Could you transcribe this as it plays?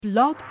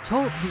Blog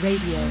Talk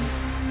Radio.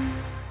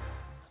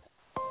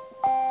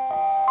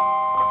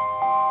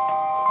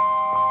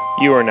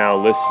 You are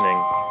now listening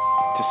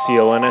to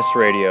CLNS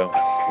Radio,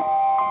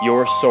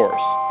 your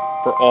source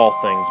for all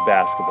things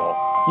basketball.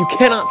 You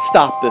cannot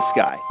stop this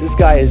guy. This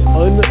guy is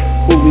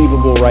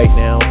unbelievable right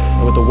now,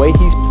 and with the way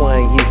he's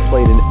playing, he's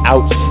played an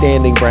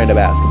outstanding brand of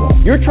basketball.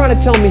 You're trying to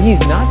tell me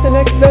he's not the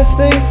next best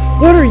thing?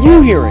 What are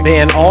you hearing?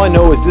 Man, all I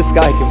know is this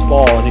guy can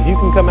ball, and if you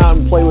can come out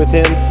and play with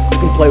him, you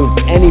can play with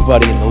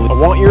anybody in the league. I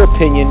want your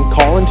opinion.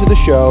 Call into the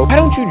show. Why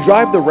don't you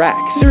drive the rack?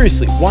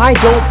 Seriously, why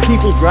don't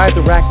people drive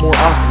the rack more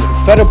often?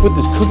 I'm fed up with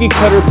this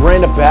cookie-cutter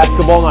brand of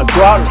basketball. Now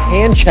go out and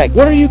hand check.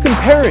 What are you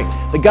comparing?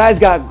 The guy's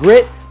got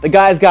grit. The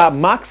guy's got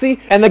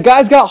moxie, and the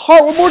guy's got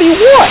heart. What more do you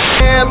want?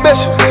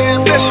 Ambition.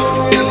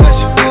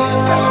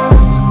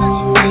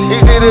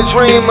 Easy to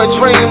dream a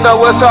dream,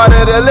 though it's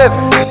harder to live.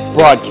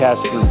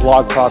 Broadcast through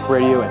Blog Talk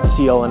Radio and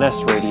CLNS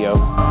Radio.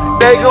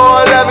 They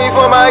gon' love me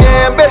for my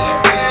ambition.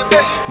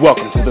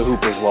 Welcome to the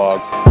Hooper's Log.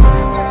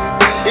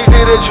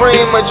 Easy to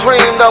dream a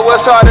dream, though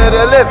it's harder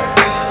to live.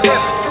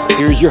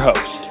 Here's your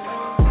host,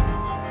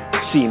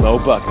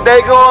 Cmo Buckets. They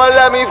gon'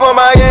 love me for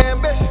my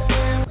ambition.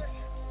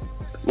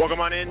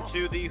 Welcome on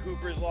into the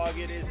Hooper's Log.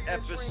 It is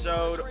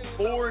episode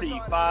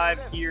 45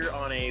 here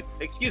on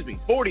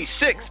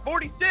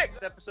 46,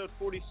 episode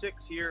 46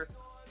 here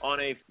on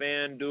a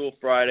FanDuel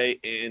Friday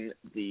in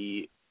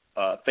the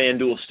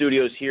FanDuel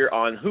studios here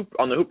on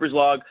the Hooper's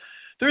Log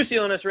through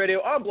CLNS Radio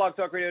on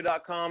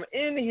blogtalkradio.com.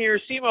 In here,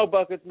 Cmo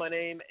Buckets, my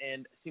name,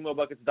 and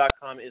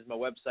CmoBuckets.com is my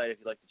website. If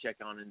you'd like to check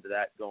on into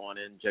that, go on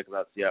in, check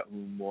out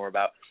more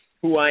about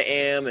who I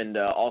am, and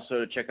also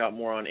to check out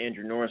more on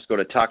Andrew Norris, go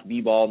to Talk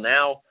B-Ball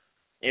Now.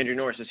 Andrew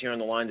Norris is here on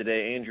the line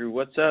today. Andrew,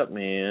 what's up,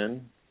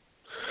 man?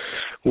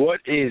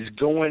 What is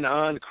going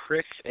on,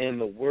 Chris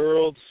and the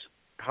world?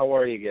 How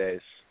are you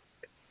guys?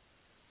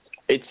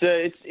 It's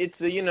the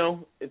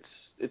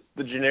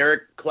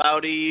generic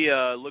cloudy,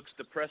 looks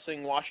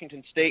depressing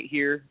Washington State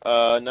here.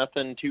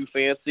 Nothing too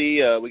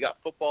fancy. We got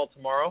football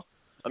tomorrow.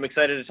 I'm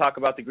excited to talk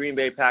about the Green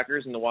Bay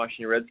Packers and the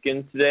Washington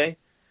Redskins today.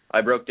 I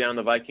broke down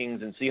the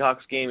Vikings and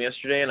Seahawks game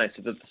yesterday, and I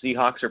said that the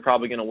Seahawks are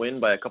probably going to win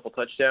by a couple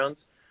touchdowns.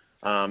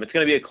 It's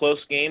going to be a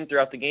close game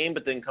throughout the game,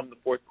 but then come the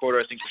fourth quarter,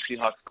 I think the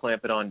Seahawks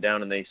clamp it on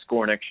down and they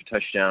score an extra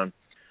touchdown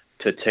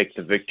to take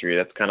the victory.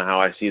 That's kind of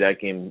how I see that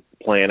game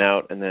playing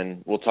out, and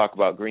then we'll talk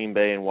about Green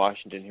Bay and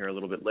Washington here a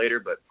little bit later.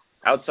 But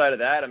outside of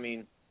that, I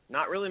mean,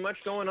 not really much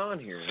going on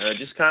here.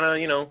 Just kind of,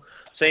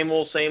 same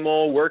old,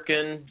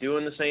 working,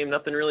 doing the same.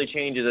 Nothing really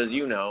changes, as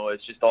you know.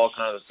 It's just all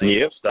kind of the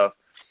same old stuff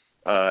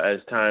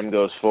as time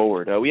goes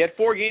forward. We had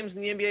 4 games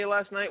in the NBA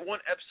last night, one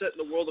upset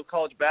in the world of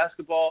college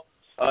basketball.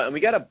 And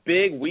we got a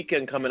big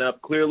weekend coming up.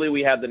 Clearly,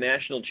 we have the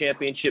national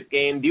championship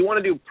game. Do you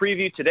want to do a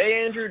preview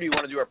today, Andrew, or do you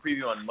want to do our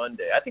preview on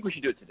Monday? I think we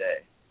should do it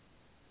today.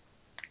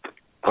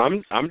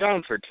 I'm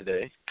down for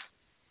today.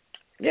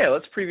 Yeah,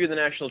 let's preview the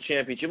national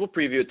championship. We'll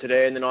preview it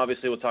today, and then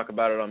obviously we'll talk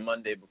about it on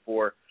Monday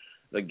before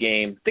the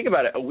game. Think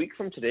about it. A week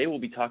from today, we'll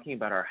be talking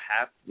about our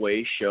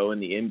halfway show in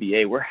the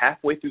NBA. We're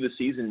halfway through the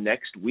season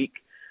next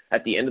week.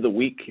 At the end of the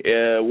week,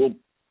 we'll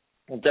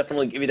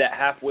definitely give you that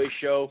halfway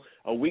show.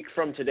 A week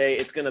from today,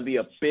 it's going to be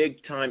a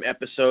big-time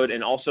episode,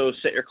 and also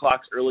set your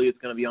clocks early. It's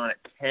going to be on at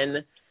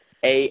 10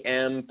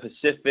 a.m.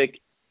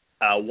 Pacific,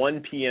 1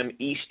 p.m.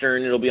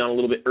 Eastern. It'll be on a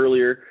little bit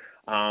earlier,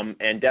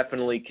 and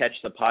definitely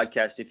catch the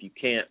podcast if you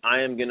can't.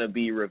 I am going to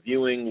be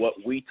reviewing what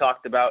we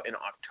talked about in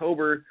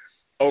October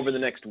over the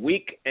next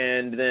week,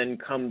 and then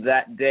come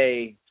that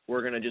day,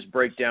 we're going to just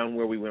break down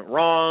where we went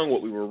wrong,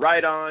 what we were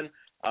right on,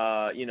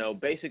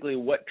 basically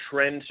what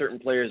trend certain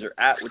players are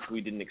at, which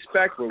we didn't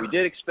expect, where we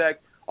did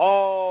expect,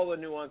 all the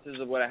nuances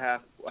of what a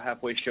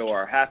halfway show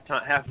are,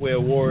 halfway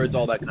awards,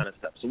 all that kind of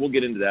stuff. So we'll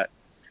get into that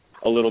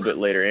a little bit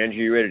later.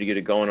 Andrew, you ready to get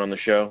it going on the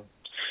show?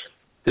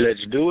 Let's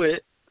do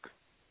it.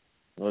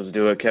 Let's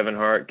do it. Kevin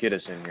Hart, get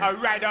us in here. All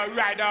right. We're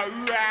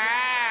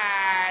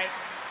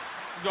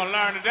going to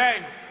learn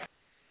today.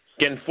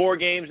 Getting 4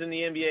 games in the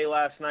NBA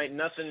last night.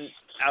 Nothing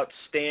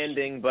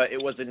outstanding, but it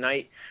was a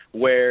night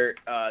where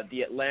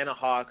the Atlanta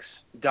Hawks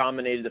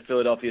dominated the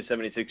Philadelphia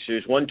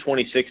 76ers,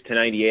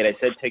 126-98. I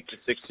said take the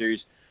Sixers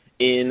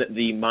in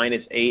the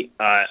 -8,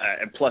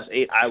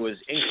 +8. I was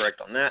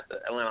incorrect on that.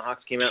 The Atlanta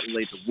Hawks came out and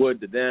laid the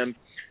wood to them.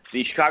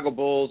 The Chicago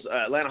Bulls,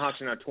 Atlanta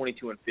Hawks are now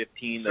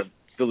 22-15. The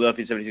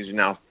Philadelphia 76ers are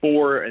now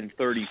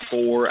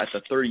 4-34 at the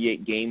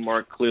 38-game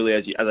mark. Clearly,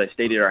 as I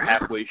stated, our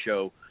halfway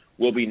show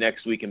will be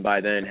next week, and by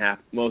then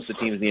most of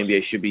the teams in the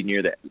NBA should be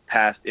near the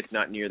past, if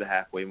not near the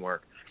halfway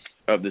mark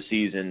of the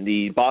season.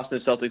 The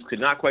Boston Celtics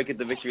could not quite get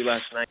the victory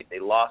last night. They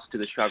lost to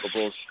the Chicago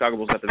Bulls. Chicago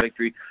Bulls got the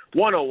victory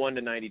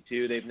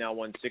 101-92. They've now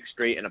won 6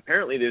 straight, and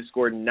apparently they've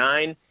scored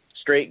 9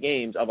 straight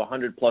games of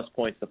 100-plus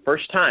points, the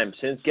first time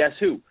since, guess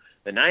who?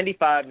 The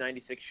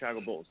 95-96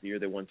 Chicago Bulls, the year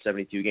they won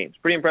 72 games.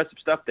 Pretty impressive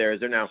stuff there, as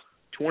they're now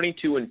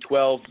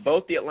 22-12.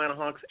 Both the Atlanta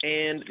Hawks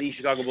and the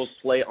Chicago Bulls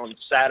play on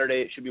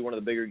Saturday. It should be one of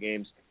the bigger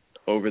games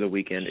over the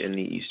weekend in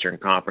the Eastern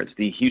Conference.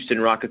 The Houston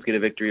Rockets get a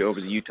victory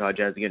over the Utah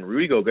Jazz again.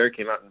 Rudy Gobert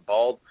came out and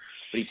balled,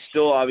 but he's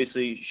still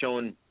obviously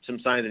showing some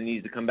signs that he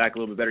needs to come back a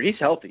little bit better. He's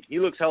healthy. He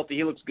looks healthy.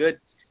 He looks good.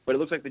 But it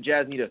looks like the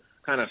Jazz need to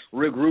kind of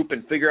regroup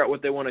and figure out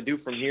what they want to do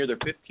from here. They're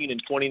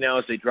 15-20 now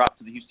as they drop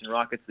to the Houston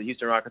Rockets. The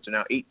Houston Rockets are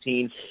now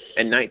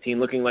 18-19,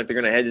 looking like they're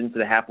going to head into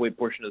the halfway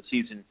portion of the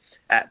season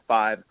at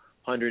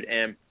 500.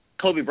 And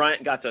Kobe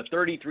Bryant got to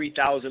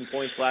 33,000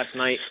 points last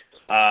night.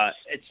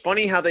 It's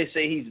funny how they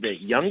say he's the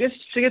youngest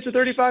to get to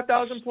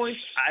 35,000 points.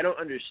 I don't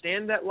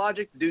understand that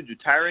logic. The dude's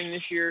retiring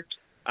this year.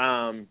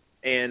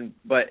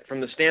 But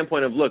from the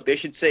standpoint of, look, they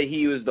should say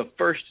he was the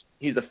first.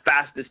 He's the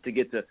fastest to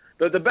get to.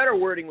 The better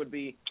wording would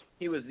be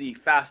he was the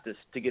fastest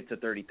to get to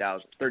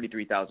 33,000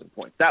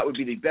 points. That would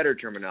be the better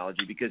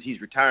terminology because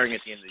he's retiring at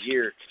the end of the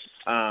year.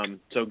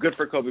 So good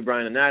for Kobe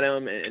Bryant in that.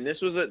 And this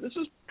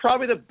was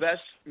probably the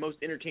best, most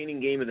entertaining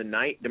game of the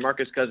night.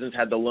 DeMarcus Cousins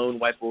had the lone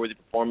wipe-worthy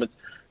performance.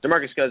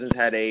 DeMarcus Cousins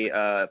had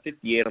a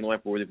 58 on the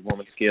wipe-worthy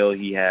performance scale.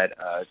 He had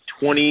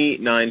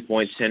 29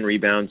 points, 10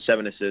 rebounds,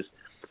 7 assists.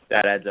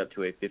 That adds up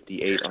to a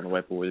 58 on the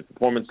wipe-worthy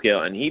performance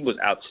scale, and he was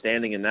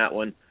outstanding in that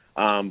one.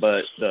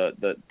 But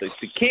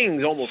the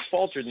Kings almost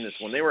faltered in this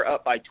one. They were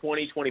up by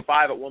 20,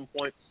 25 at one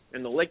point,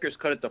 and the Lakers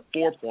cut it to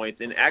 4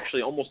 points and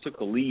actually almost took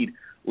the lead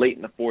late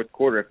in the fourth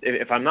quarter.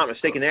 If I'm not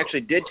mistaken, they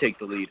actually did take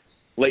the lead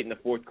late in the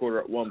fourth quarter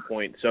at one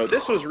point. So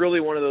this was really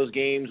one of those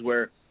games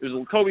where it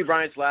was Kobe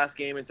Bryant's last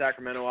game in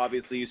Sacramento.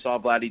 Obviously, you saw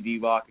Vladdy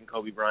Divac and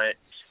Kobe Bryant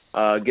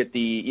get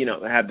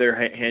have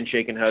their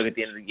handshake and hug at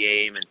the end of the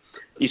game, and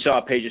you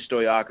saw Peja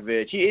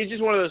Stojakovic. It's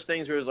just one of those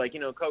things where it was like,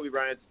 Kobe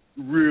Bryant's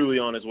really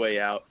on his way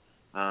out.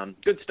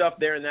 Good stuff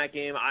there in that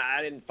game.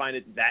 I didn't find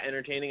it that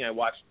entertaining. I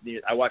watched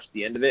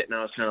the end of it, and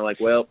I was kind of like,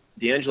 well,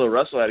 D'Angelo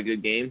Russell had a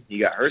good game. He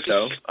got hurt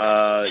though.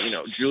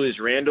 Julius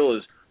Randle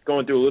is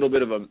going through a little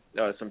bit of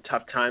some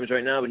tough times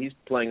right now, but he's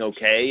playing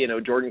okay.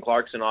 Jordan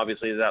Clarkson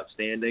obviously is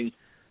outstanding.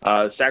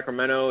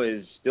 Sacramento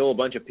is still a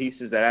bunch of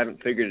pieces that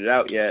haven't figured it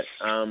out yet.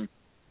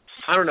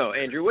 I don't know,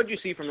 Andrew. What did you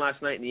see from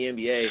last night in the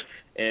NBA,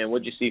 and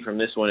what did you see from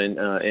this one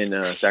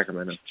in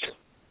Sacramento?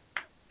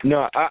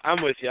 No,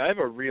 I'm with you. I have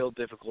a real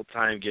difficult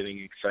time getting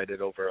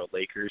excited over a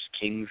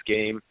Lakers-Kings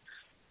game.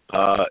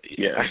 I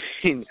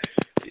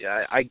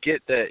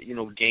get that,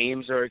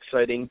 games are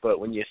exciting, but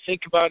when you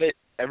think about it,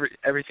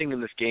 everything in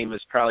this game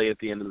is probably at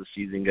the end of the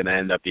season going to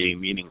end up being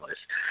meaningless,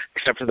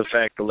 except for the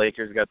fact the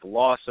Lakers got the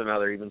loss, so now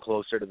they're even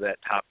closer to that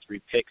top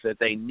 3 pick that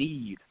they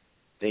need.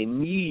 They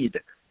need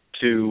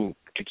to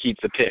keep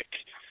the pick.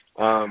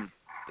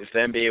 If the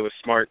NBA was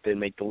smart, they'd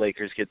make the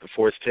Lakers get the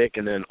 4th pick,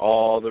 and then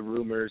all the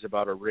rumors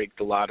about a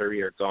rigged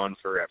lottery are gone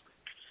forever.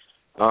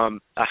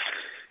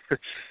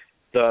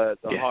 The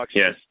Hawks,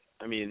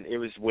 it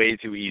was way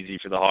too easy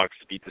for the Hawks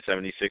to beat the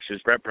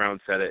 76ers. Brett Brown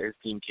said it. His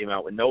team came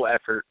out with no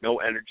effort, no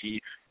energy,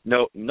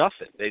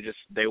 nothing.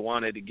 They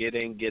wanted to get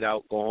in, get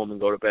out, go home, and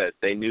go to bed.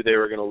 They knew they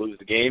were going to lose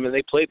the game, and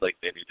they played like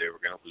they knew they were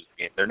going to lose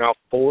the game. They're now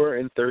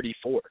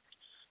 4-34.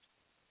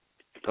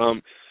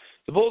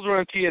 The Bulls were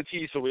on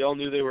TNT, so we all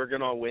knew they were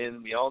going to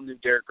win. We all knew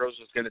Derrick Rose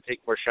was going to take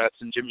more shots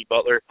than Jimmy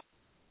Butler,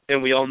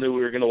 and we all knew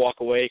we were going to walk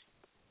away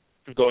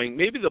going,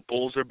 maybe the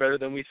Bulls are better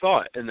than we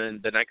thought. And then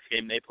the next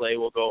game they play,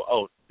 we'll go,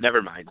 oh,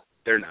 never mind,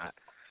 they're not.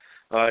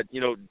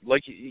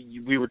 Like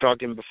we were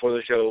talking before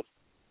the show,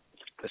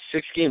 a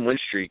 6-game win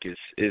streak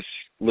is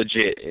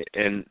legit,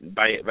 and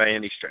by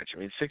any stretch.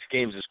 6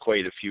 games is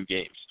quite a few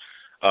games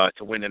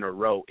to win in a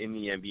row in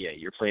the NBA.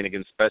 You're playing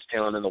against the best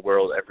talent in the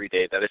world every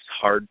day. That is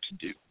hard to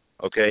do.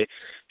 Okay,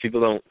 people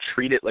don't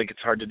treat it like it's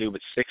hard to do, but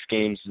 6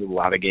 games is a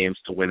lot of games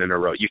to win in a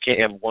row. You can't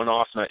have one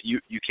off night.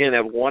 You can't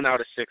have 1 out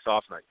of 6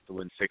 off nights to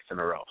win 6 in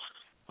a row.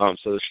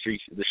 So the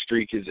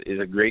streak is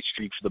a great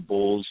streak for the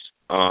Bulls.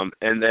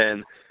 And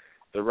then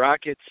the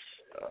Rockets.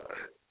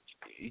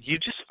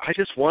 I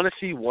just want to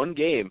see one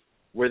game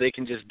where they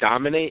can just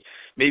dominate,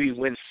 maybe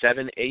win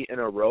 7, 8 in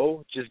a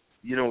row. Just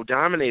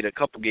dominate a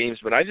couple games,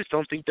 but I just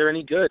don't think they're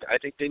any good. I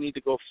think they need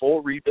to go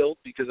full rebuild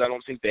because I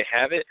don't think they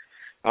have it.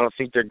 I don't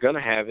think they're going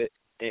to have it,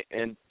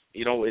 and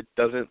it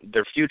doesn't.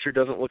 Their future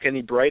doesn't look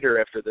any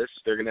brighter after this.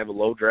 They're going to have a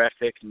low draft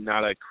pick,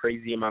 not a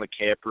crazy amount of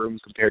cap room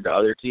compared to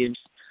other teams,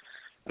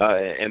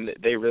 and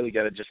they really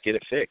got to just get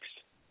it fixed.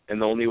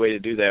 And the only way to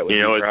do that would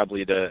be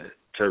probably to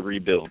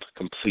rebuild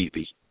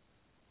completely.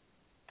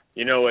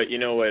 You know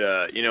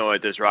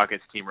what this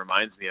Rockets team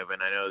reminds me of,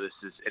 and I know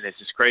it's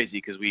just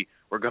crazy because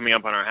we're coming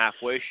up on our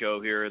halfway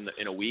show here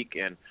in a week,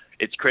 and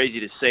it's crazy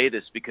to say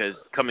this because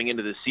coming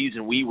into the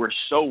season we were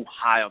so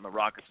high on the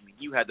Rockets.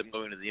 You had them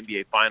going to the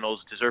NBA Finals,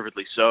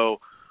 deservedly so,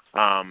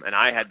 and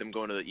I had them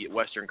going to the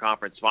Western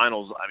Conference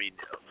Finals.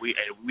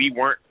 We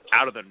weren't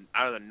out of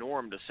the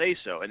norm to say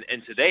so, and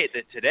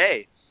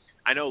today,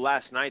 I know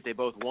last night they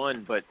both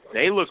won, but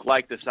they look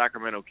like the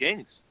Sacramento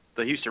Kings.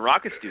 The Houston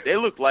Rockets do. They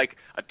look like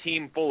a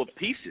team full of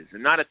pieces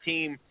and not a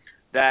team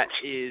that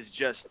is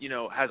just,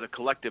 has a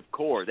collective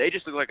core. They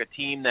just look like a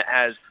team that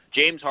has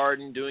James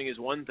Harden doing his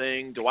one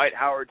thing, Dwight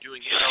Howard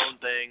doing his own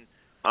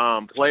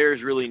thing,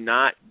 players really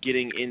not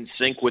getting in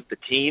sync with the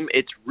team.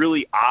 It's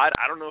really odd.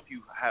 I don't know if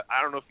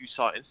you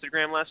saw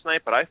Instagram last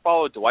night, but I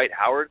followed Dwight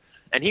Howard,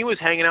 and he was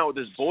hanging out with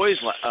his boys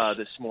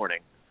this morning,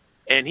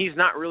 and he's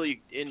not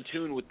really in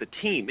tune with the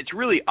team. It's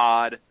really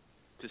odd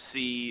to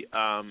see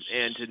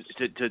and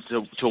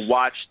to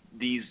watch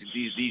these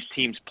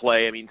teams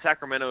play. I mean,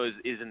 Sacramento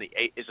is in the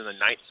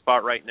ninth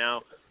spot right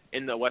now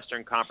in the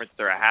Western Conference.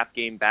 They're a half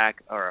game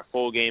back or a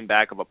full game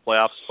back of a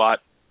playoff spot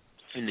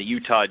in the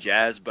Utah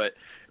Jazz, but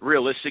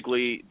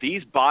realistically,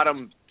 these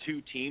bottom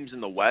two teams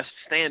in the West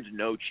stand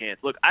no chance.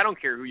 Look, I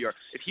don't care who you are.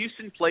 If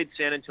Houston played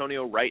San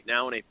Antonio right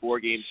now in a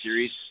 4-game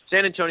series,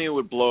 San Antonio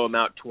would blow them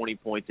out 20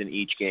 points in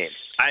each game.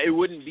 It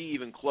wouldn't be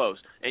even close.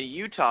 And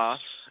Utah,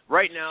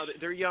 right now,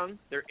 they're young,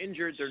 they're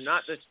injured,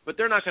 but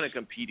they're not going to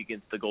compete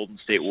against the Golden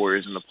State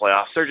Warriors in the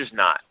playoffs. They're just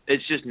not.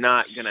 It's just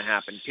not going to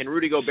happen. Can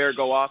Rudy Gobert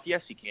go off?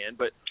 Yes, he can,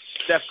 but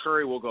Steph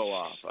Curry will go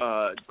off.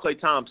 Klay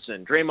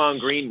Thompson,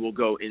 Draymond Green will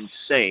go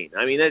insane.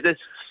 I mean,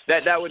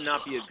 that would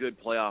not be a good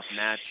playoff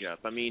matchup.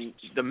 I mean,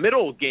 the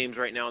middle games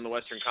right now in the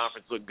Western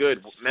Conference look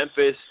good.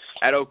 Memphis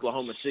at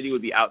Oklahoma City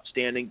would be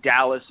outstanding.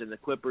 Dallas and the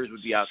Clippers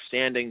would be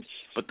outstanding.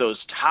 But those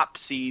top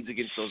seeds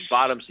against those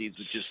bottom seeds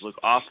would just look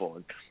awful.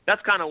 And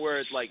that's kind of where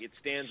it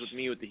stands with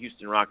me with the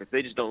Houston Rockets.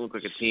 They just don't look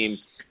like a team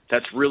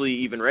that's really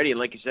even ready. And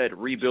like you said,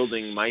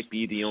 rebuilding might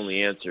be the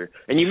only answer.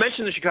 And you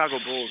mentioned the Chicago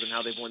Bulls and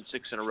how they've won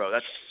 6 in a row.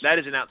 That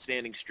is an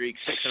outstanding streak.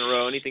 6 in a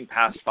row. Anything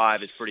past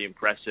 5 is pretty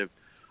impressive.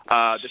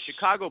 The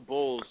Chicago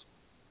Bulls,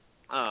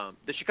 they're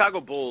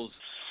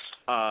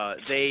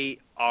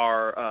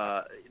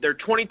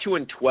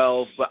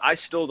 22-12, but I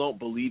still don't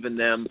believe in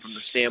them from the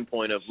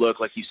standpoint of,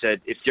 look, like you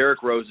said, if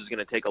Derrick Rose is going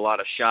to take a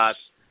lot of shots,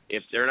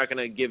 if they're not going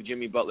to give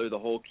Jimmy Butler the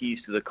whole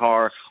keys to the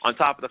car, on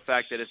top of the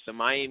fact that it's the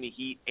Miami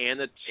Heat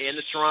and the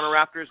Toronto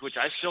Raptors, which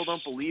I still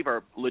don't believe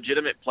are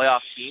legitimate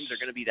playoff teams, are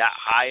going to be that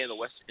high in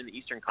the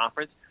Eastern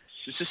Conference.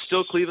 This is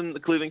still the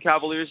Cleveland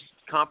Cavaliers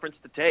conference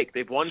to take.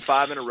 They've won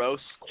 5 in a row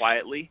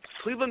quietly.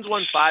 Cleveland's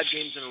won 5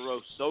 games in a row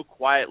so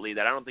quietly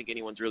that I don't think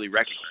anyone's really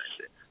recognized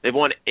it. They've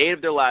won 8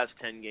 of their last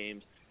 10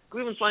 games.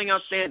 Cleveland's playing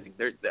outstanding.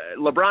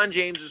 LeBron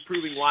James is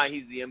proving why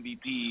he's the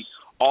MVP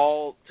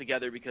all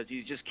together because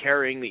he's just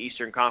carrying the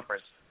Eastern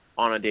Conference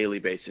on a daily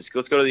basis.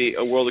 Let's go to the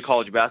world of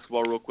college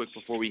basketball real quick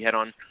before we head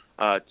on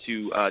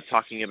to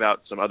talking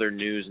about some other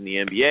news in the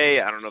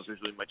NBA. I don't know if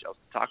there's really much else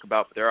to talk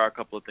about, but there are a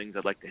couple of things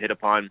I'd like to hit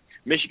upon.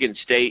 Michigan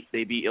State,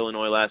 they beat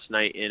Illinois last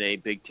night in a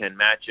Big Ten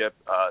matchup,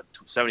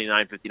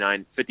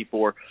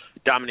 79-59-54,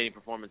 dominating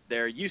performance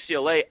there.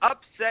 UCLA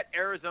upset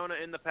Arizona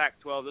in the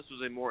Pac-12. This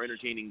was a more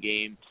entertaining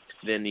game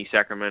than the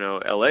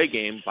Sacramento-LA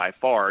game by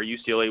far.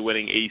 UCLA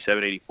winning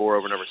 87-84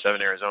 over number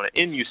 7 Arizona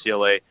in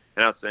UCLA.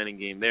 An outstanding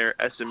game there.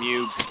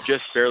 SMU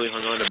just barely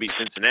hung on to beat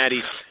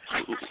Cincinnati.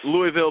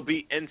 Louisville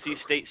beat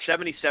NC State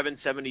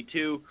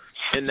 77-72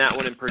 in that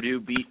one, and Purdue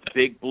beat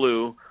Big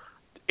Blue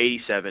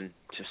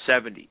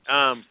 87-70.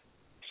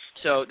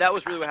 So that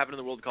was really what happened in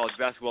the world of college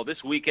basketball.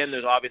 This weekend,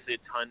 there's obviously a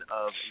ton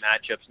of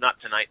matchups.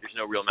 Not tonight. There's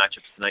no real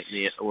matchups tonight in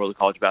the world of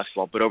college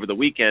basketball. But over the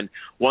weekend,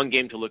 one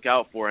game to look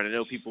out for, and I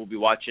know people will be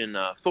watching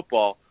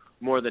football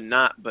more than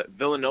not, but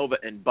Villanova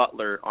and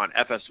Butler on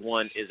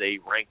FS1 is a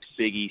ranked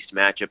Big East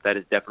matchup. That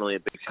is definitely a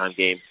big-time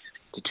game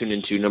to tune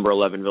into. Number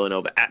 11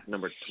 Villanova at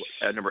number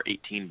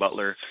 18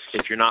 Butler.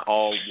 If you're not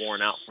all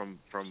worn out from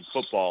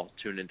football,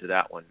 tune into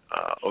that one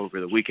over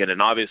the weekend.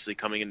 And obviously,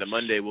 coming into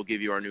Monday, we'll give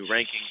you our new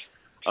rankings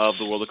of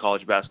the world of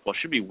college basketball.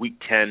 Should be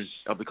week 10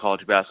 of the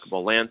college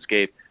basketball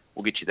landscape.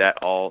 We'll get you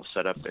that all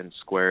set up and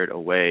squared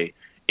away.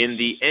 In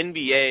the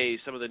NBA,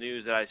 some of the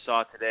news that I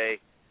saw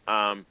today,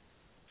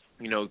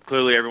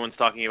 clearly everyone's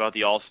talking about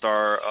the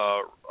All-Star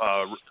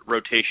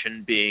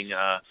rotation being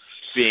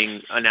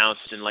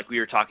announced, and like we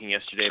were talking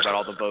yesterday about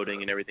all the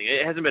voting and everything.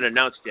 It hasn't been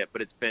announced yet,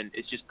 but it's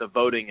just the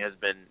voting has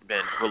been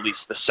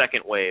released. The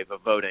second wave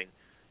of voting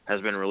has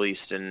been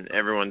released, and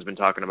everyone's been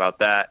talking about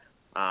that.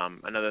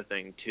 Another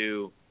thing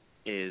too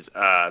is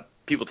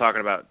people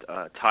talking about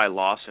Ty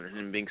Lawson and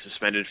him being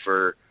suspended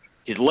for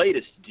his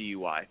latest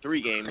DUI,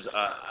 3 games.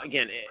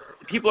 Again,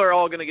 people are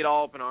all going to get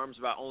all up in arms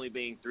about only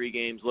being 3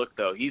 games. Look,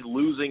 though, he's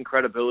losing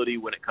credibility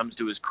when it comes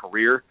to his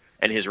career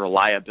and his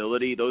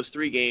reliability. Those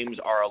 3 games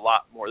are a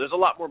lot more. There's a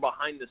lot more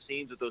behind the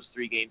scenes with those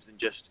 3 games than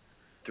just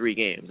 3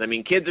 games. I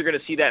mean, kids are going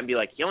to see that and be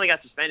like, you only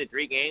got suspended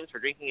 3 games for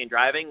drinking and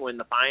driving when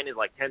the fine is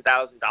like $10,000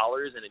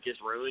 and it just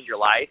ruined your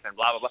life and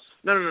blah, blah, blah.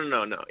 No.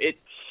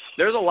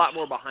 There's a lot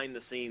more behind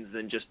the scenes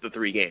than just the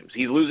 3 games.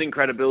 He's losing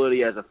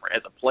credibility as a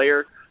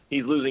player.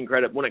 He's losing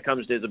credit when it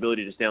comes to his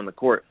ability to stay on the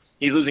court.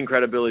 He's losing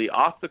credibility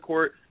off the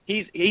court.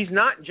 He's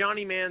not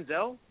Johnny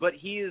Manziel, but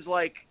he is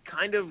like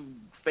kind of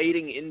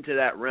fading into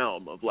that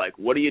realm of like,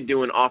 what are you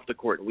doing off the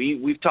court?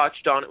 We've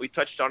touched on it. We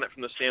touched on it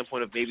from the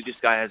standpoint of maybe this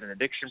guy has an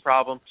addiction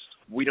problem.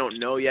 We don't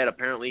know yet.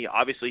 Apparently,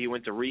 obviously, he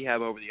went to rehab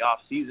over the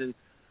off season,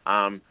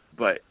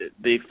 but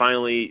they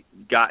finally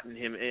gotten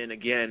him in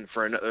again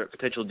for another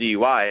potential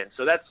DUI, and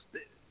so that's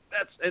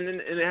and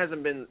it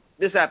hasn't been.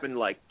 This happened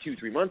like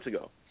 2-3 months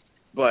ago.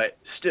 But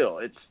still,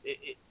 it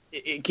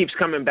keeps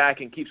coming back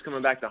and keeps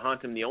coming back to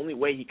haunt him. The only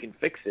way he can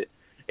fix it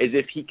is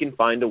if he can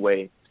find a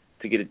way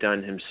to get it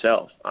done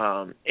himself.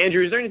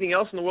 Andrew, is there anything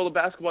else in the world of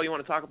basketball you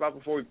want to talk about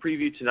before we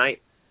preview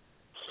tonight?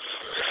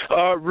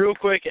 Real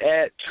quick,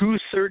 at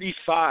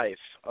 2:35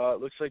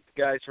 Looks like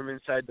the guys from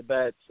Inside the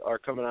Bets are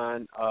coming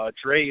on.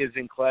 Dre is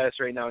in class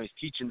right now. He's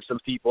teaching some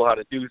people how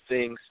to do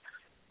things.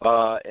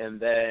 And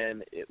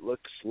then it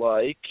looks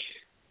like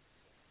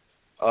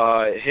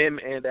him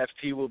and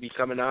FT will be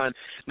coming on.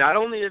 Not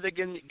only are they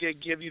going to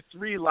give you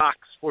 3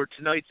 locks for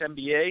tonight's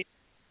NBA,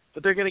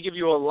 but they're going to give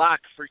you a lock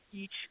for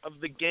each of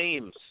the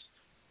games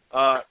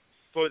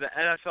for the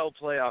NFL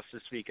playoffs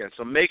this weekend.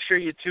 So make sure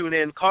you tune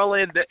in. Call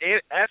in,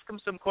 ask them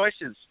some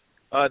questions.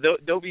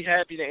 They'll be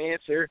happy to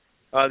answer.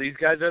 These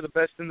guys are the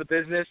best in the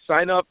business.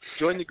 Sign up,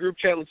 join the group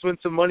chat, let's win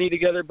some money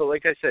together. But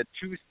like I said,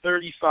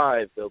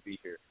 2:35 they'll be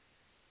here.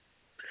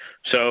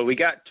 So we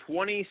got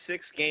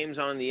 26 games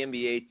on the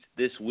NBA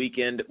this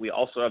weekend. We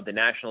also have the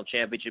national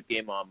championship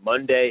game on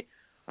Monday.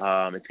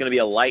 It's going to be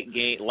a light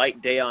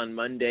day on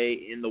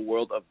Monday in the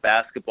world of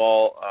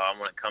basketball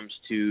when it comes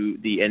to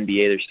the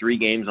NBA. There's 3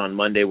 games on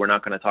Monday. We're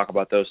not going to talk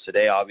about those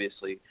today,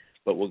 obviously,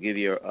 but we'll give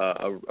you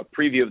a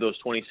preview of those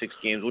 26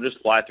 games. We'll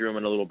just fly through them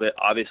in a little bit.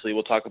 Obviously,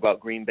 we'll talk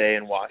about Green Bay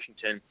and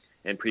Washington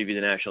and preview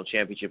the national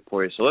championship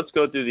for you. So let's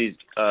go through these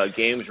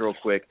games real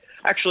quick.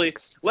 Actually,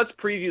 let's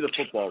preview the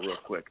football real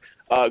quick.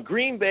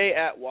 Green Bay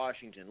at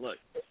Washington. Look,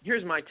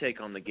 here's my take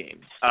on the game.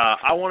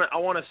 I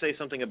want to say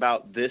something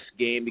about this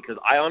game because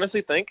I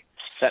honestly think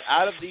that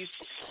out of these,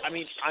 I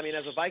mean,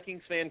 as a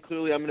Vikings fan,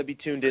 clearly I'm going to be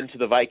tuned into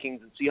the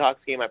Vikings and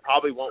Seahawks game. I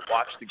probably won't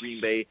watch the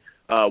Green Bay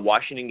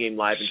Washington game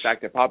live. In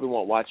fact, I probably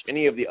won't watch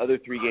any of the other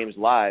 3 games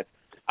live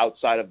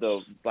outside of the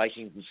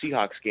Vikings and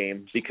Seahawks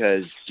game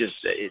because just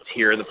it's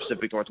here in the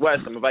Pacific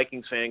Northwest. I'm a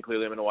Vikings fan.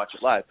 Clearly, I'm going to watch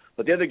it live.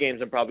 But the other games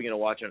I'm probably going to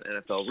watch on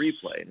NFL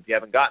replay. And if you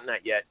haven't gotten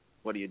that yet,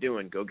 what are you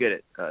doing? Go get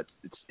it.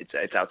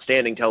 It's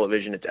outstanding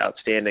television. It's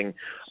outstanding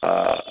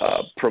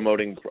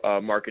promoting,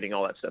 marketing,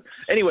 all that stuff.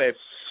 Anyway,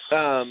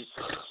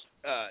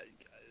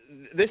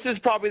 this is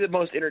probably the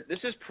most this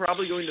is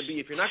probably going to be,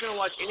 if you're not going to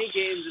watch any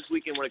games this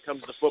weekend when it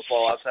comes to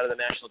football outside of the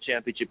national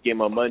championship game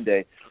on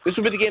Monday, this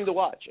will be the game to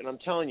watch. And I'm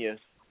telling you,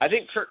 I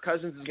think Kirk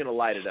Cousins is going to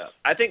light it up.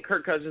 I think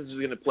Kirk Cousins is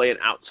going to play an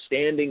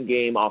outstanding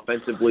game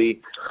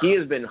offensively. He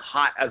has been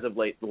hot as of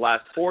late. The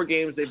last 4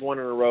 games they've won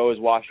in a row is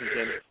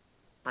Washington.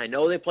 I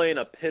know they play in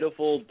a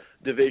pitiful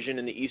division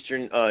in the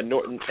Eastern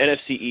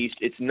NFC East.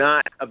 It's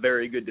not a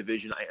very good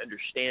division. I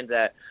understand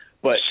that.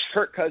 But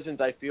Kirk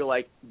Cousins, I feel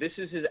like this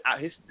is his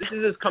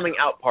coming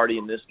out party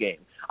in this game.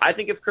 I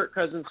think if Kirk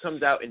Cousins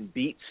comes out and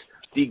beats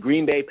the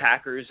Green Bay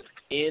Packers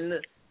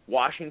in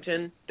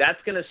Washington, that's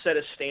going to set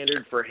a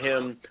standard for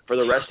him for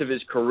the rest of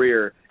his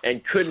career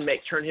and could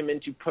turn him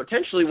into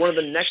potentially one of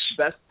the next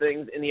best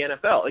things in the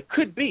NFL. It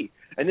could be.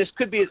 And this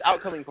could be his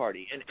outcoming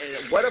party. And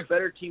what a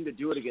better team to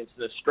do it against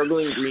than a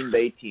struggling Green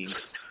Bay team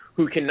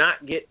who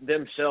cannot get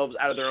themselves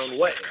out of their own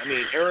way. I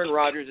mean, Aaron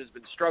Rodgers has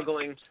been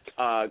struggling.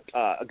 A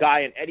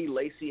guy in Eddie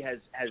Lacy has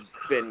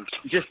been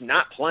just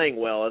not playing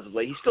well as of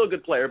late. He's still a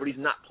good player, but he's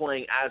not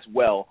playing as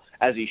well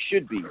as he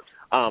should be.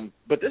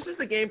 But this is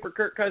the game for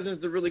Kirk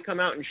Cousins to really come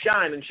out and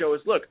shine and show us,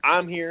 look,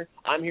 I'm here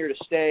to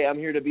stay. I'm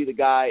here to be the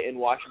guy in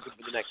Washington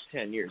for the next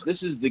 10 years. This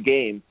is the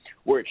game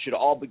where it should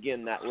all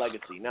begin that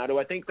legacy. Now, do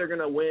I think they're going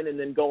to win and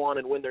then go on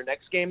and win their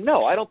next game?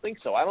 No, I don't think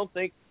so. I don't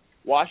think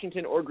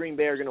Washington or Green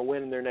Bay are going to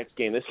win in their next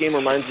game. This game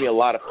reminds me a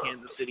lot of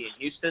Kansas City and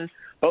Houston.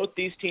 Both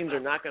these teams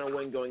are not going to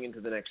win going into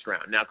the next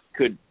round. Now,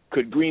 could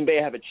Green Bay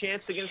have a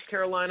chance against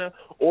Carolina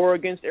or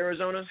against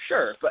Arizona?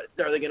 Sure, but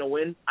are they going to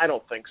win? I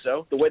don't think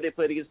so. The way they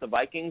played against the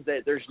Vikings,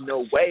 there's no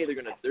way they're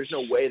going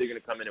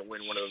to come in and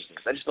win one of those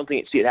games. I just don't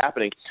see it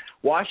happening.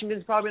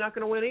 Washington's probably not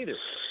going to win either.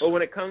 But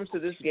when it comes to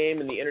this game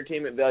and the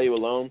entertainment value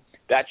alone,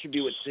 that should be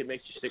what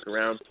makes you stick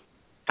around.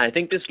 I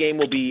think this game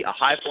will be a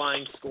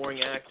high-flying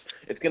scoring act.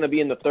 It's going to be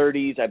in the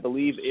 30s. I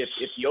believe if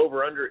the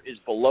over-under is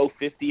below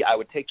 50, I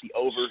would take the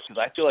over because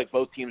I feel like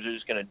both teams are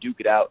just going to duke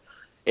it out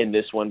in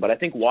this one. But I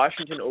think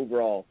Washington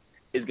overall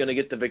is going to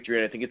get the victory,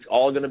 and I think it's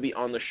all going to be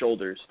on the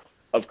shoulders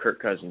of Kirk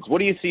Cousins. What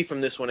do you see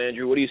from this one,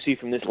 Andrew? What do you see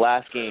from this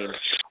last game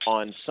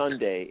on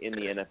Sunday in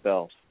the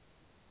NFL?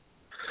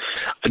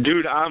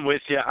 Dude, I'm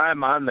with you.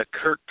 I'm on the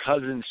Kirk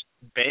Cousins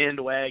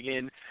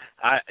bandwagon.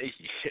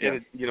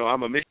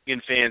 I'm a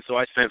Michigan fan, so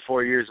I spent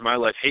 4 years of my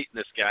life hating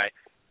this guy.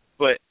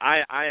 But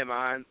I am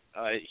on.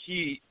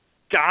 He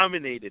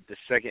dominated the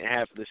second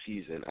half of the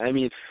season. I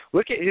mean,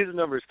 look at his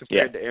numbers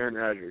compared to Aaron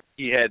Rodgers.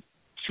 He had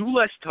 2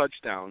 less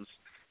touchdowns,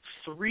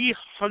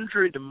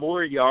 300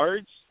 more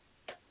yards,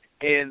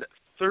 and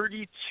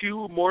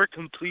 32 more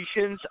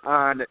completions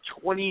on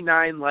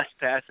 29 less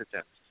pass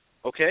attempts.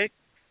 Okay?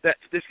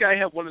 This guy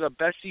had one of the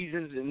best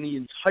seasons in the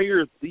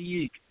entire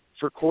league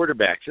for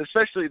quarterbacks,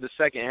 especially the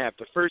second half.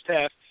 The first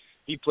half,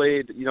 he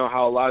played,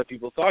 how a lot of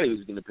people thought he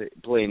was going to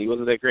play, and he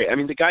wasn't that great. I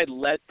mean, the guy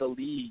led the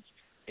league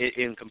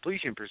in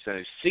completion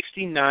percentage,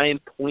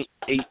 69.8%.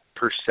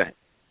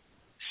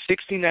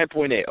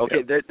 69.8.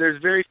 Okay,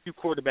 there's very few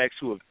quarterbacks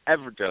who have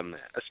ever done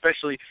that,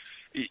 especially,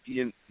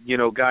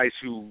 guys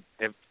who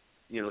have,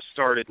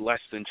 started less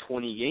than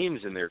 20 games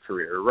in their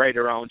career, right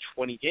around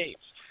 20 games.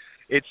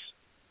 It's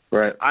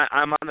right.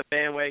 I'm on the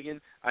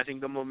bandwagon. I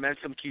think the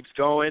momentum keeps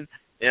going,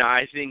 and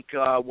I think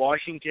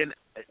Washington,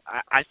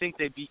 I think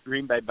they beat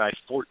Green Bay by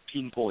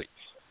 14 points.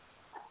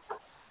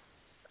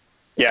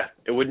 Yeah,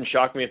 it wouldn't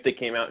shock me if they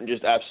came out and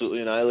just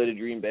absolutely annihilated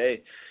Green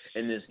Bay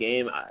in this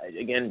game.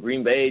 Again,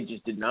 Green Bay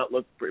just did not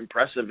look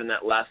impressive in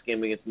that last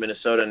game against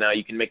Minnesota. Now,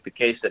 you can make the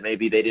case that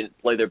maybe they didn't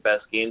play their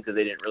best game because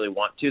they didn't really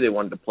want to. They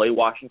wanted to play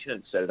Washington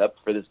and set it up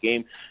for this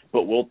game.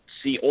 But we'll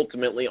see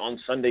ultimately on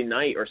Sunday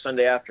night or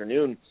Sunday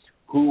afternoon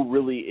who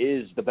really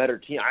is the better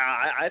team.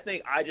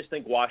 I just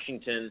think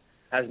Washington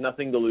has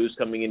nothing to lose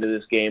coming into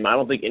this game. I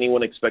don't think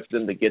anyone expected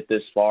them to get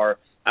this far.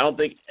 I don't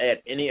think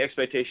at any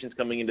expectations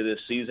coming into this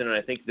season, and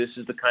I think this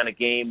is the kind of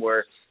game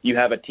where you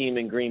have a team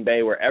in Green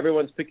Bay where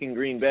everyone's picking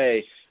Green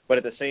Bay, but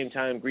at the same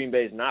time, Green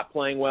Bay is not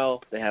playing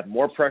well. They have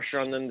more pressure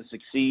on them to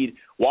succeed.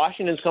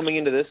 Washington's coming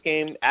into this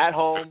game at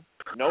home,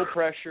 no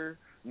pressure,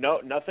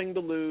 nothing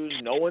to lose,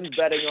 no one's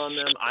betting on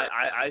them.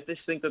 I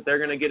just think that they're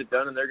going to get it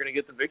done and they're going to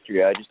get the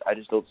victory. I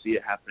just don't see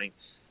it happening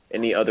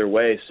any other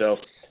way. So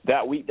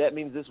that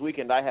means this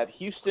weekend I have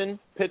Houston,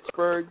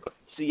 Pittsburgh,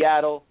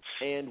 Seattle,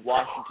 and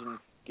Washington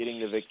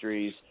getting the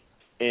victories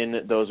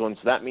in those ones.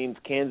 So that means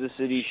Kansas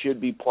City should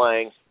be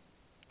playing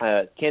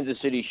New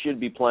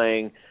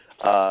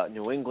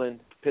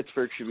England.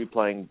 Pittsburgh should be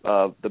playing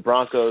the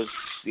Broncos.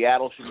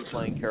 Seattle should be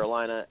playing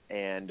Carolina,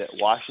 and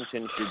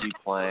Washington should be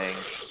playing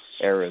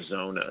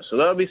Arizona. So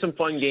that'll be some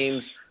fun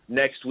games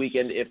next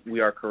weekend if we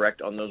are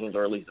correct on those ones,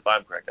 or at least if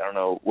I'm correct. I don't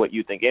know what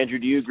you think. Andrew,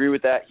 do you agree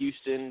with that?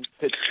 Houston,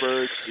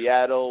 Pittsburgh,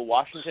 Seattle,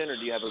 Washington, or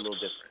do you have a little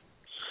different?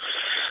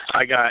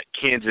 I got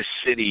Kansas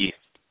City,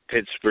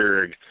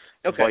 Pittsburgh,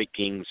 okay.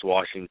 Vikings,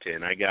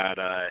 Washington. I got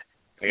wow.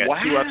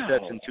 2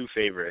 upsets and 2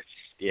 favorites.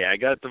 Yeah, I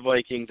got the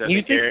Vikings. I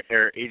think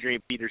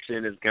Adrian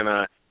Peterson is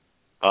gonna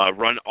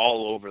run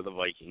all over the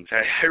Vikings.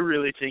 I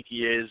really think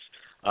he is.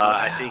 Wow.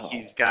 I think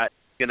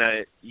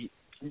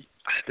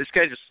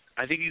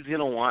I think he's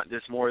gonna want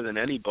this more than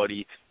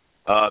anybody.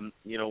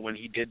 When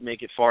he did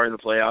make it far in the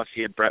playoffs,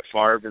 he had Brett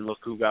Favre, and look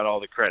who got all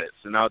the credit.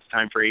 So now it's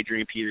time for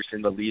Adrian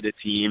Peterson to lead a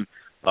team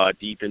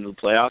deep into the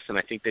playoffs, and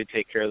I think they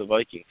take care of the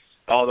Vikings.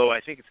 Although I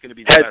think it's going to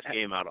be the best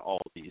game out of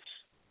all of these.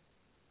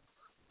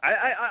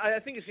 I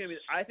think it's going to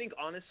be. I think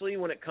honestly,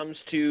 when it comes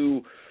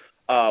to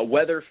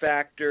weather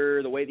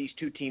factor, the way these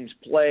two teams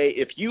play,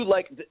 if you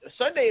like,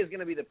 Sunday is going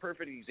to be the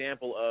perfect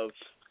example of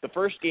the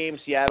first game.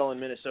 Seattle and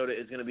Minnesota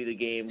is going to be the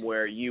game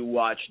where you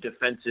watch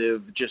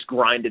defensive, just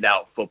grinded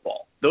out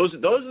football. Those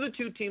are the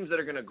two teams that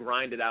are going to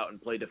grind it out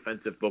and play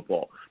defensive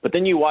football. But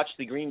then you watch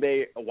the Green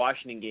Bay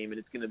Washington game, and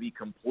it's going to be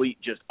complete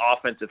just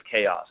offensive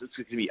chaos. It's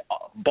going to be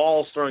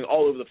balls throwing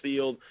all over the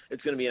field.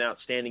 It's going to be an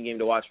outstanding game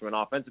to watch from an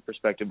offensive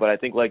perspective. But I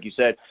think, like you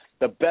said,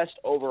 the best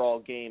overall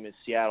game is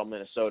Seattle,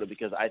 Minnesota,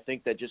 because I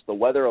think that just the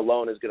weather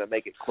alone is going to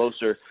make it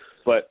closer.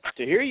 But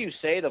to hear you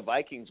say the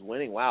Vikings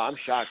winning, wow, I'm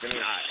shocked. I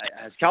mean,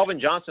 has Calvin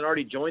Johnson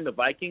already joined the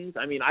Vikings?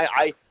 I mean,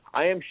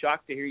 I am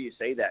shocked to hear you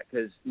say that,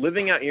 because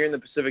living out here in the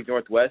Pacific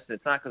Northwest, and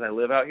it's not because I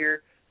live out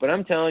here, but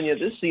I'm telling you,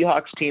 this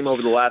Seahawks team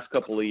over the last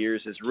couple of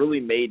years has really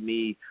made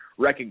me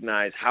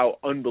recognize how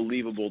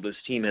unbelievable this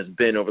team has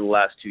been over the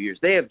last 2 years.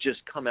 They have just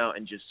come out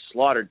and just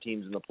slaughtered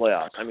teams in the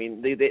playoffs. I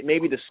mean, they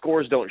maybe the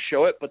scores don't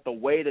show it, but the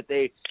way that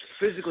they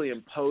physically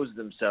impose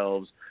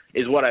themselves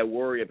is what I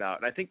worry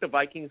about. And I think the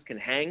Vikings can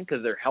hang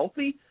because they're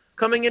healthy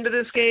coming into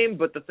this game,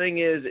 but the thing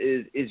is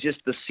just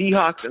the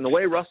Seahawks and the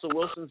way Russell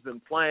Wilson's been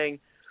playing,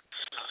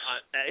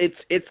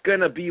 it's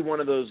going to be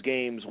one of those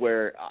games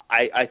where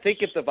I think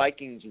if the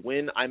Vikings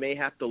win, I may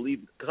have to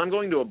leave, because I'm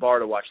going to a bar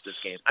to watch this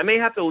game. I may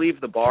have to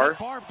leave the bar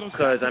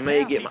because I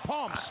may get my –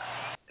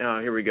 oh,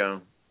 here we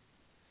go.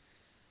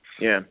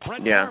 Yeah.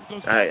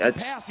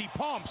 He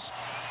pumps.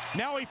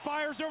 Now he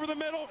fires over the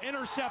middle,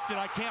 intercepted.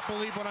 I can't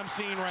believe what I'm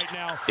seeing right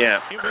now. Yeah.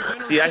 It was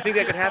intercepted. See, I think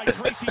that could happen.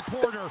 By Tracy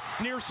Porter,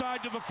 near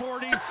side to the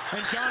 40,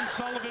 and John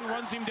Sullivan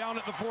runs him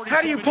down at the 40. How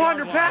do you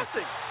ponder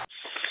passing?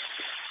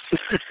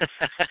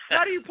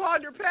 How do you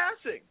ponder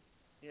passing?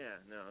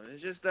 Yeah, no,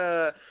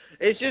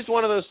 it's just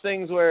one of those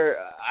things where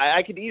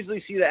I could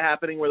easily see that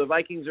happening, where the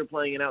Vikings are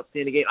playing an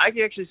outstanding game. I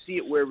can actually see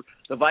it where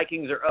the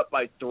Vikings are up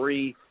by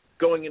 3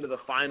 going into the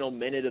final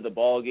minute of the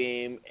ball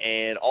game,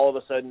 and all of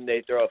a sudden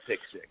they throw a pick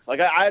six. Like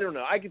I don't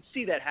know, I could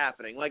see that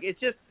happening. Like it's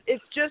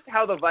just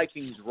how the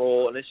Vikings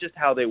roll, and it's just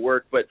how they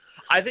work. But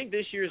I think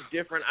this year is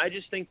different. I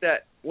just think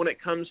that when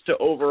it comes to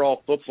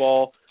overall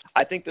football,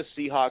 I think the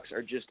Seahawks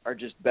are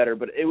just better.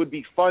 But it would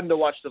be fun to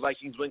watch the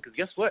Vikings win, because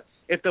guess what?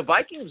 If the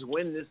Vikings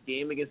win this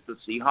game against the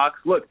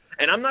Seahawks, look,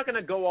 and I'm not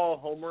going to go all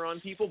homer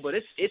on people, but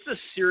it's a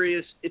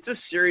serious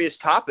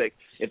topic.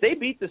 If they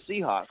beat the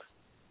Seahawks,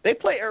 they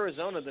play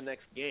Arizona the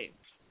next game.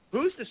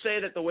 Who's to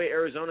say that the way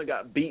Arizona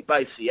got beat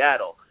by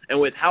Seattle,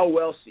 and with how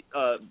well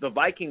the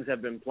Vikings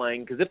have been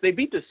playing, because if they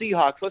beat the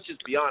Seahawks, let's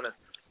just be honest,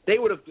 they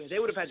would have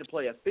had to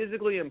play a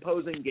physically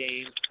imposing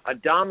game, a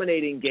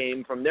dominating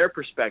game from their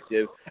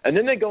perspective, and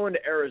then they go into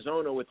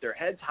Arizona with their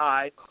heads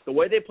high. The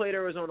way they played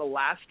Arizona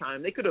last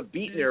time, they could have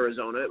beaten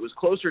Arizona. It was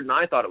closer than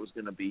I thought it was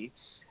going to be.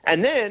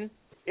 And then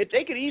if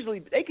they could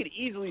easily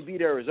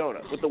beat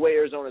Arizona with the way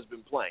Arizona's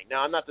been playing.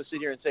 Now, I'm not to sit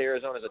here and say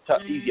Arizona's a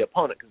tough, easy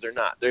opponent, because they're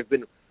not. They've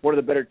been one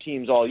of the better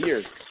teams all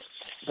year.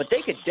 But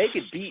they could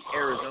beat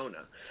Arizona.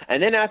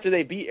 And then after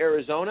they beat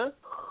Arizona,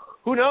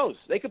 who knows?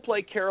 They could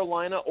play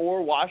Carolina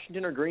or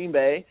Washington or Green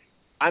Bay.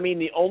 I mean,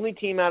 the only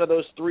team out of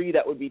those three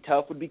that would be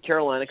tough would be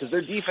Carolina because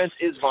their defense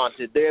is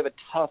vaunted. They have a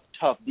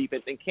tough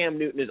defense, and Cam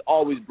Newton is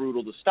always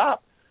brutal to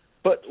stop.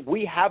 But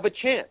we have a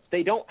chance.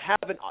 They don't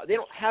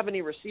have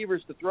any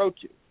receivers to throw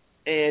to,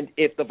 and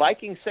if the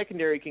Vikings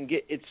secondary can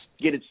get its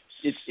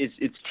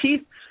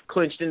teeth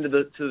clinched into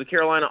the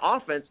Carolina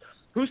offense,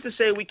 who's to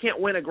say we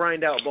can't win a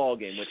grind out ball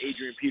game with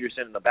Adrian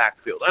Peterson in the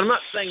backfield? I'm not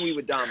saying we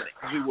would dominate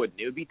because we wouldn't.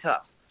 It would be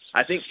tough.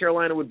 I think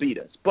Carolina would beat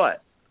us,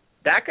 but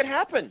that could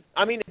happen.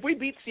 I mean, if we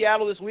beat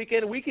Seattle this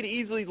weekend, we could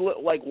easily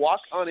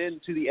walk on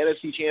into the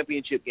NFC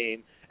Championship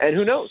game, and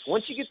who knows?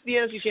 Once you get to the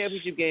NFC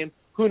Championship game,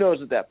 who knows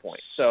at that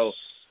point? So,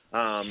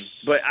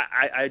 but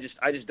I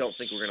just don't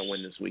think we're going to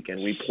win this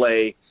weekend. We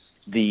play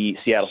the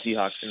Seattle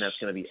Seahawks, and that's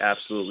going to be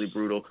absolutely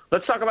brutal.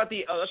 Let's talk about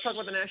the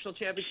national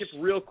championship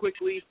real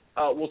quickly.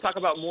 We'll talk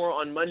about more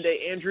on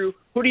Monday. Andrew,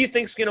 who do you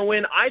think's going to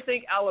win? I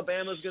think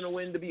Alabama's going to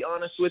win, to be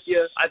honest with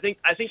you. I think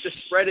the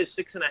spread is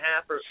 6.5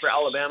 for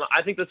Alabama.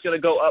 I think that's going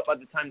to go up by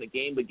the time the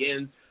game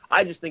begins.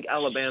 I just think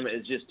Alabama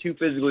is just too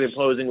physically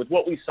imposing with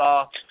what we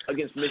saw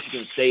against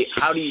Michigan State.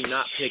 How do you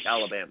not pick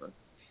Alabama?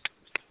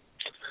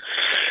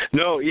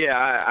 No,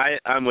 yeah,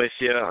 I'm with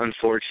you,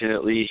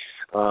 unfortunately.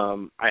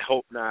 I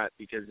hope not,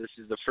 because this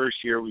is the first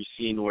year we've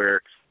seen where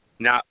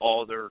not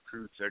all the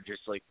recruits are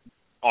just like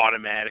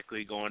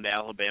automatically going to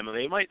Alabama.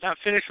 They might not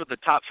finish with the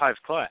top 5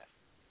 class.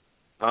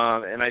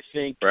 And I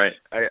think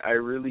I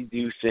really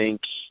do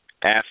think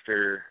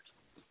after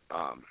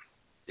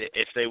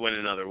if they win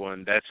another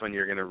one, that's when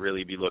you're going to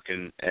really be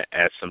looking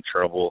at some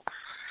trouble.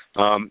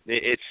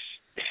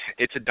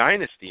 It's a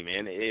dynasty,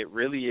 man. It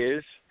really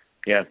is.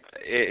 Yeah.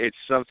 It's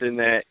something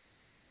that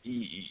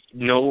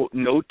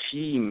no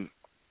team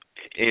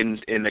in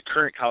the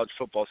current college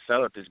football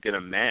setup is going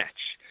to match.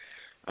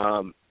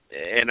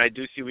 And I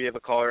do see we have a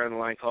caller on the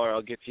line. Caller,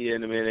 I'll get to you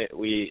in a minute.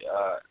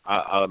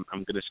 I'm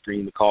going to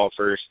screen the call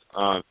first.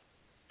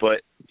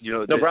 But you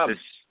know,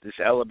 this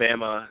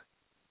Alabama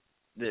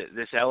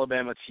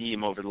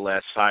team over the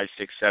last 5,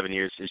 6, 7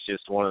 years is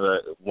just one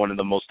of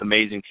the most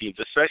amazing teams,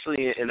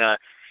 especially in an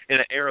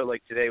era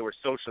like today where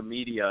social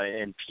media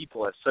and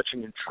people have such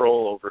a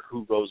control over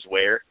who goes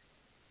where.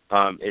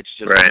 It's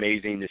just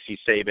amazing to see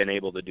Saban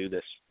able to do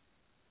this.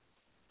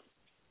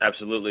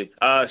 Absolutely.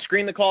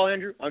 Screen the call,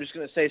 Andrew. I'm just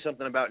going to say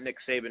something about Nick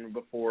Saban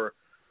before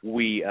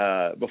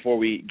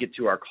we get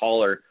to our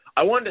caller.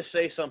 I wanted to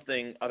say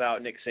something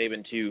about Nick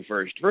Saban, too,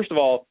 first. First of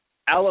all,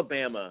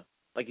 Alabama,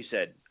 like you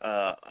said,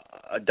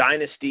 a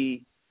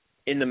dynasty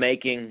in the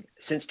making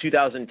since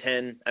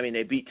 2010. I mean,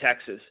 they beat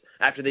Texas.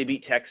 After they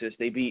beat Texas,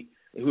 they beat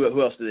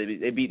who else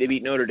did they beat? They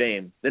beat Notre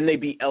Dame. Then they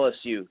beat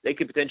LSU. They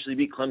could potentially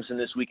beat Clemson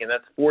this weekend.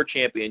 That's 4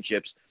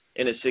 championships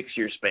in a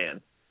 6-year span.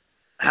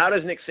 How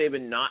does Nick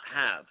Saban not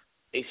have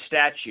a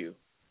statue?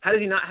 How does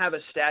he not have a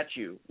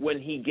statue when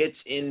he gets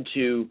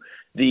into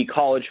the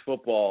College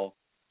Football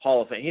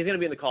Hall of Fame? He's going to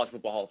be in the College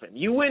Football Hall of Fame.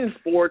 You win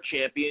 4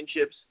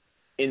 championships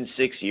in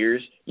 6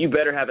 years, you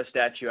better have a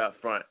statue out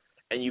front,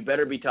 and you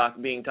better be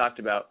being talked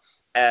about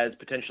as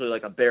potentially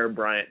like a Bear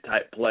Bryant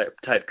type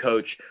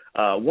coach,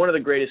 one of the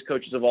greatest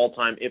coaches of all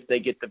time if they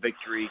get the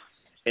victory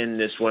in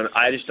this one.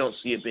 I just don't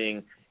see it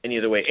being any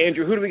other way.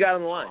 Andrew, who do we got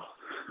on the line?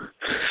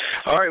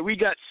 All right, we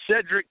got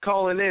Cedric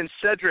calling in.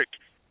 Cedric,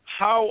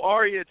 how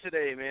are you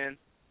today, man?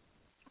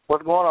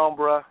 What's going on,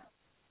 bro?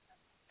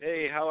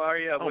 Hey, how are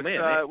you?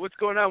 Man. What's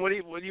going on? What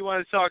do you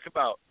want to talk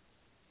about?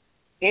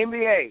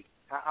 NBA.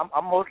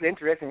 I'm mostly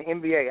interested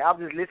in NBA. I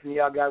was just listening to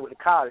y'all guys with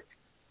the college.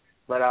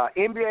 But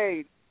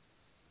NBA,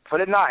 for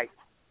the night,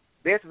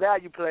 best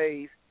value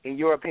plays in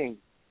your opinion.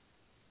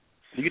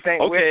 Do you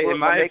think in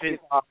my opinion,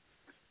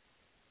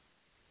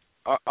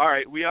 all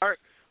right, we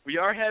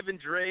are having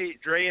Dre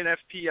and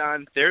FP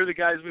on. They're the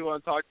guys we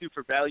want to talk to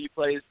for value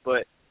plays,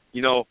 but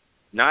you know,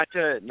 not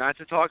to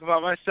talk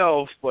about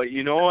myself, but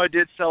you know, I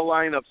did sell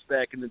lineups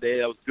back in the day.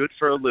 That was good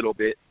for a little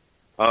bit,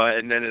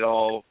 and then it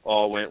all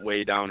went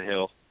way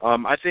downhill.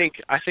 I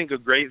think a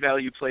great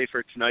value play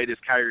for tonight is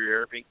Kyrie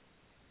Irving,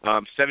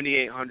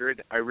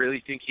 7,800. I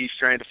really think he's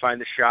trying to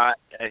find the shot.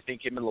 I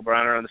think him and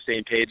LeBron are on the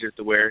same page as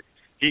to where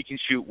he can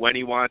shoot when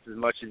he wants, as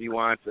much as he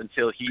wants,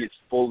 until he is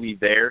fully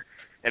there.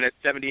 And at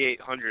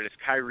 7,800, if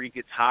Kyrie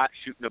gets hot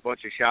shooting a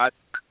bunch of shots,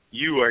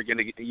 you're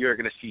gonna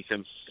see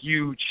some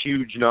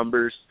huge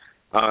numbers.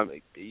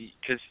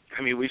 Because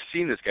I mean, we've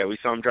seen this guy. We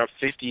saw him drop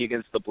 50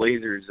 against the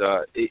Blazers.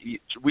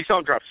 We saw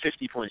him drop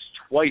 50 points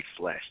twice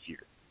last year.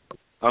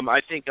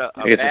 I think a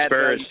bad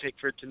value pick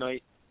for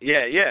tonight.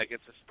 Yeah,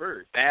 against the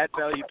Spurs. Bad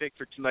value pick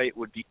for tonight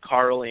would be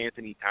Karl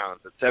Anthony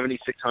Towns at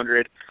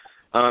 7,600.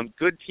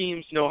 Good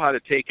teams know how to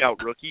take out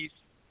rookies,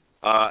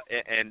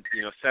 and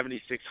you know,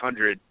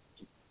 7,600.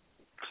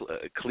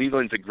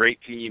 Cleveland's a great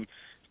team.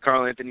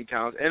 Karl Anthony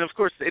Towns, and of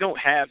course they don't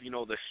have, you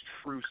know, the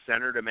true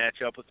center to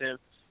match up with him.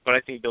 But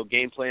I think they'll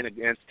game plan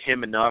against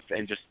him enough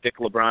and just stick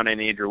LeBron and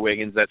Andrew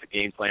Wiggins. That's a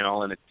game plan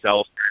all in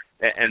itself,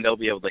 and they'll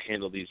be able to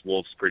handle these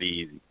Wolves pretty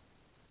easy.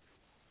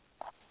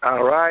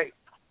 All right.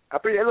 I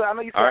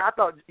know you said. Right. I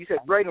thought you said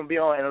Braden will be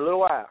on in a little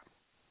while.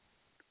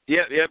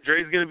 Yep.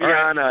 Dre's going to be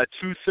on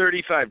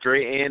 2:35.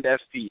 Dre and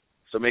FP.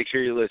 So make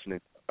sure you're listening.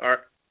 All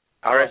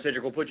right,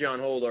 Cedric. We'll put you on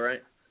hold. All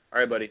right,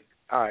 buddy.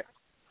 All right.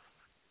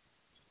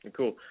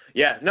 Cool.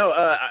 Yeah. No.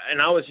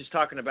 And I was just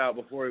talking about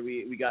before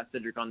we got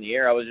Cedric on the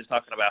air. I was just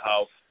talking about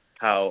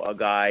how a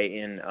guy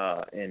in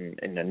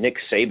Nick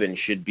Saban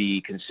should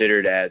be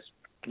considered as,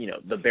 you know,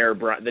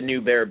 the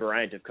new Bear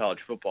Bryant of college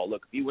football.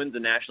 Look, if he wins the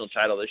national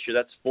title this year,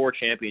 that's 4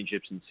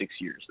 championships in 6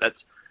 years.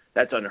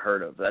 That's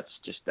unheard of. That's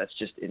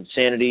just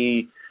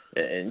insanity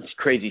and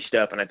crazy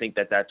stuff. And I think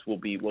that will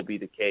be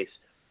the case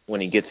when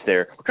he gets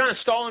there. We're kind of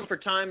stalling for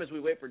time as we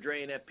wait for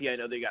Dre and FP. I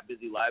know they got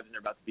busy lives and they're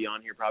about to be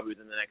on here probably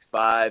within the next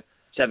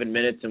 5-7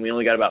 minutes, and we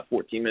only got about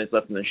 14 minutes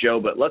left in the show.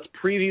 But let's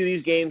preview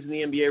these games in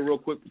the NBA real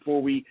quick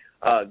before we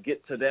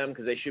get to them,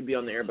 because they should be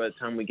on the air by the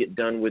time we get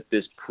done with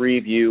this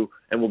preview,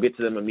 and we'll get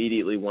to them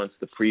immediately once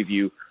the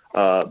preview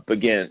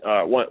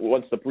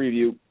once the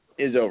preview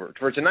is over.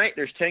 For tonight,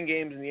 there's 10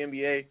 games in the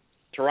NBA.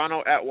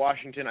 Toronto at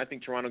Washington. I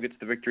think Toronto gets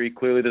the victory.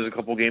 Clearly, there's a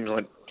couple games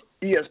on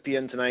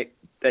ESPN tonight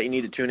that you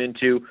need to tune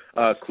into.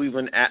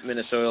 Cleveland at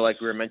Minnesota,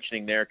 like we were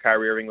mentioning there.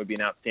 Kyrie Irving would be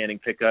an outstanding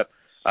pickup.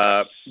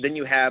 Then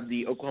you have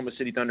the Oklahoma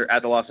City Thunder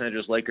at the Los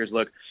Angeles Lakers.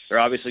 Look, they're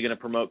obviously going to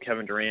promote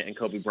Kevin Durant and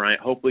Kobe Bryant.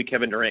 Hopefully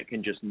Kevin Durant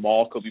can just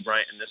maul Kobe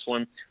Bryant in this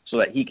one so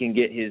that he can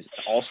get his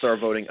all-star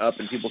voting up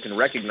and people can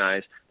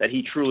recognize that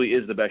he truly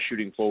is the best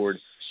shooting forward,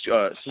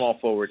 small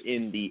forward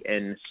in the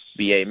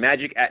NBA.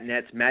 Magic at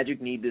Nets.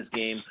 Magic need this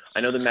game.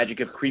 I know the Magic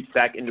have creeped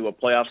back into a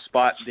playoff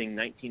spot, being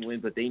 19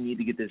 wins, but they need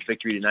to get this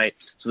victory tonight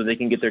so that they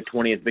can get their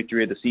 20th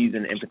victory of the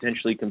season and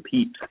potentially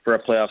compete for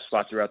a playoff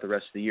spot throughout the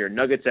rest of the year.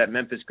 Nuggets at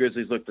Memphis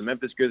Grizzlies. Look, the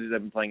Memphis Grizzlies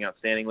have been playing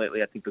outstanding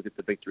lately. I think they'll get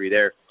the victory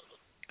there.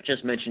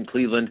 Just mentioned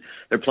Cleveland.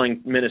 They're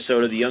playing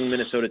Minnesota, the young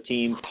Minnesota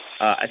team.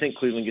 I think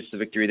Cleveland gets the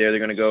victory there. They're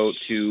going to go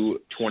to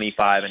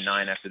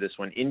 25-9 after this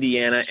one.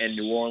 Indiana and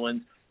New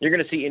Orleans. You're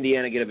going to see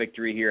Indiana get a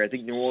victory here. I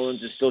think New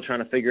Orleans is still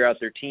trying to figure out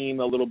their team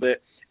a little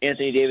bit.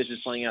 Anthony Davis is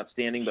playing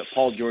outstanding, but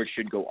Paul George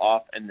should go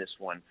off in this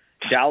one.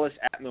 Dallas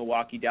at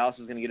Milwaukee. Dallas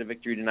is going to get a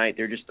victory tonight.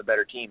 They're just the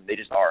better team. They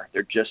just are.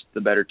 They're just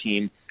the better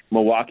team.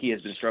 Milwaukee has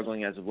been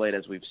struggling as of late,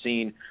 as we've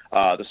seen.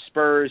 The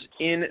Spurs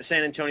in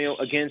San Antonio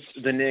against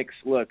the Knicks.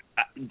 Look,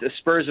 the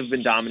Spurs have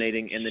been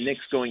dominating, and the Knicks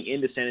going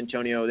into San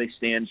Antonio, they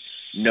stand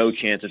no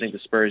chance. I think the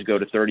Spurs go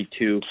to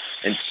 32-6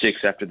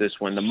 after this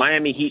one. The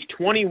Miami Heat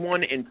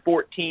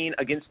 21-14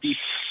 against the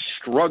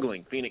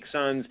struggling Phoenix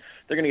Suns.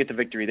 They're going to get the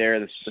victory there.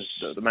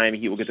 The Miami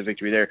Heat will get the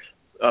victory there.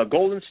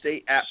 Golden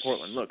State at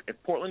Portland. Look, if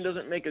Portland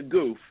doesn't make a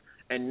goof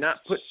and not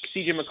put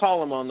C.J.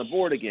 McCollum on the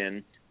board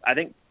again, I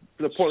think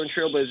the Portland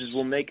Trailblazers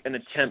will make an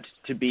attempt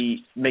to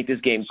make this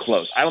game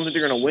close. I don't think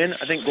they're going to win.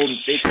 I think Golden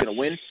State's going to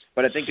win,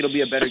 but I think it'll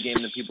be a better game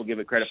than people give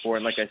it credit for.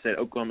 And like I said,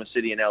 Oklahoma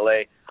City and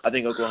L.A., I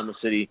think Oklahoma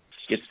City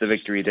gets the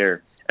victory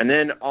there. And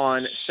then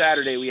on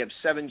Saturday, we have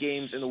 7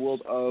 games in the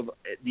world of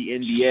the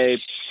NBA.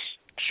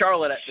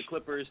 Charlotte at the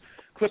Clippers.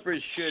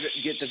 Clippers should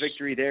get the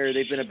victory there.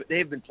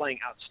 They've been playing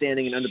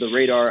outstanding and under the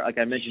radar. Like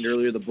I mentioned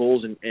earlier, the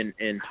Bulls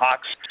and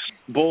Hawks.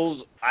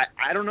 Bulls,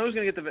 I don't know who's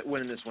going to get the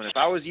win in this one. If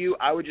I was you,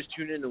 I would just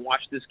tune in and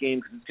watch this game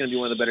because it's going to be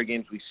one of the better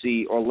games we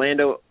see.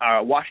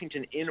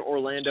 Washington in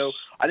Orlando.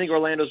 I think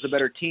Orlando's the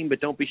better team, but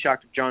don't be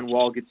shocked if John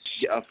Wall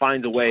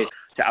finds a way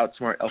to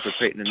outsmart Elfrid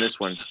Payton in this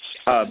one.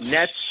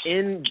 Nets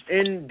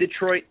in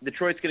Detroit.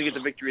 Detroit's going to get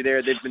the victory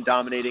there. They've been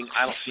dominating.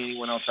 I don't see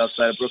anyone else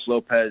outside of Brook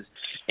Lopez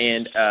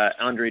and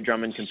Andre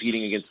Drummond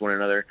competing against one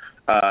another.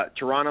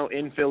 Toronto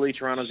in Philly.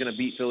 Toronto's going to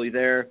beat Philly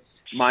there.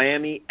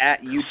 Miami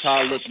at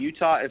Utah. Look,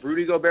 Utah, if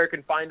Rudy Gobert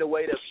can find a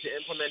way to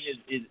implement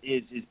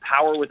his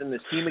power within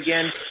this team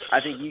again, I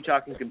think Utah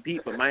can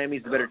compete, but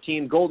Miami's the better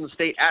team. Golden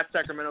State at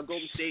Sacramento.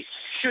 Golden State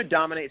should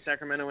dominate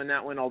Sacramento in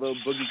that one, although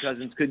Boogie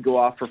Cousins could go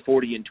off for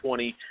 40 and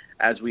 20,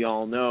 as we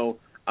all know.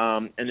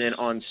 And then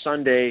on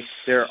Sunday,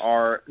 there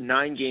are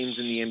 9 games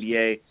in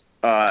the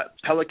NBA.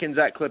 Pelicans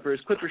at Clippers.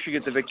 Clippers should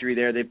get the victory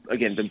there. They've,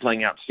 again, been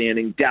playing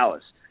outstanding.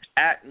 Dallas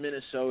at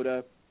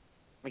Minnesota.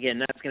 Again,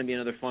 that's going to be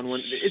another fun one.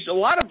 It's a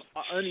lot of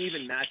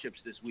uneven matchups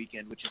this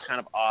weekend, which is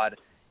kind of odd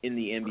in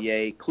the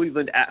NBA.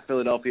 Cleveland at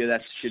Philadelphia, that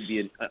should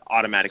be an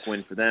automatic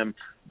win for them.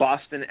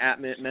 Boston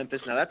at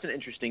Memphis. Now, that's an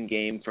interesting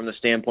game from the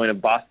standpoint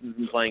of Boston's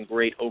been playing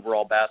great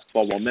overall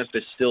basketball, while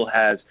Memphis still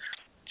has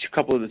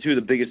two of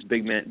the biggest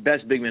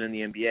best big men in the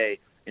NBA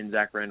in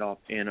Zach Randolph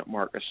and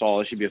Marc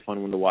Gasol. It should be a fun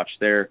one to watch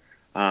there.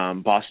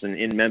 Boston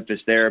in Memphis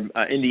there.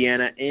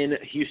 Indiana in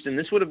Houston.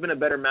 This would have been a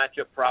better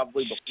matchup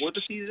probably before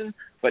the season,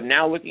 but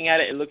now looking at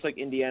it, it looks like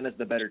Indiana's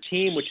the better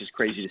team, which is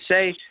crazy to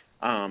say.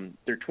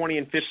 They're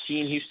 20-15,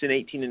 Houston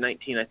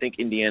 18-19. I think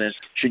Indiana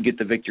should get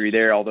the victory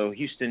there, although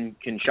Houston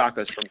can shock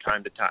us from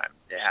time to time.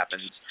 It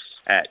happens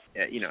at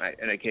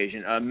an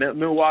occasion.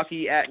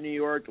 Milwaukee at New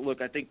York.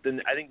 Look, I think the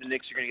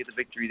Knicks are going to get the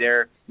victory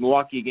there.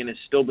 Milwaukee again has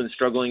still been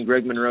struggling.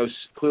 Greg Monroe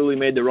clearly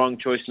made the wrong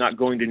choice not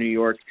going to New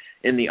York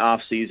in the off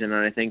season,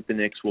 and I think the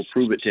Knicks will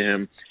prove it to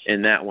him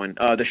in that one.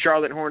 The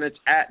Charlotte Hornets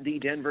at the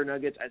Denver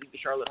Nuggets. I think the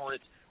Charlotte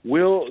Hornets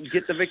will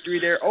get the victory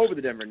there over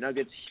the Denver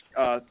Nuggets.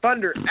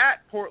 Thunder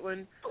at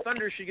Portland.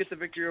 Thunder should get the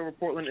victory over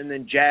Portland, and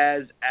then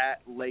Jazz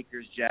at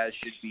Lakers. Jazz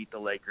should beat the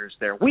Lakers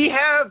there. We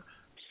have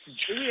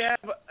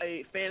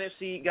a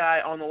fantasy guy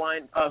on the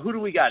line. Who do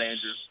we got,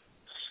 Andrew?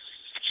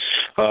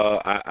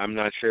 I'm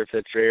not sure if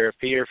it's Ray or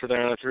Peter for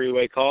they're on a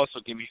three-way call, so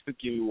give me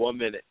 1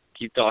 minute.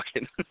 Keep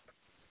talking.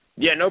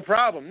 Yeah, no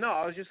problem. No,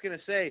 I was just going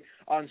to say,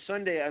 on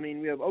Sunday, I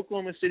mean, we have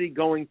Oklahoma City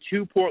going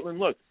to Portland.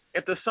 Look,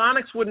 if the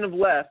Sonics wouldn't have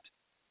left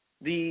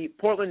the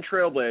Portland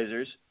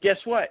Trailblazers, guess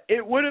what?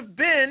 It would have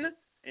been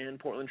and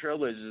Portland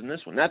Trailblazers in this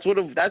one. That's what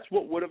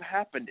would have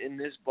happened in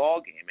this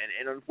ball game.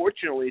 And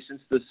unfortunately,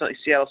 since the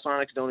Seattle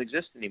Sonics don't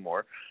exist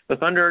anymore, the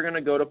Thunder are going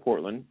to go to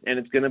Portland, and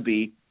it's going to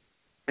be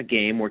a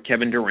game where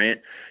Kevin Durant,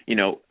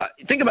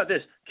 think about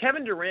this.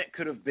 Kevin Durant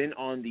could have been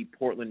on the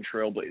Portland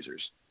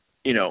Trailblazers,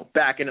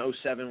 back in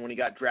 2007 when he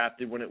got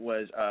drafted, when it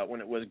was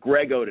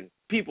Greg Oden.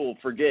 People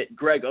forget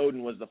Greg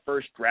Oden was the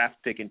first draft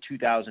pick in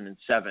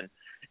 2007,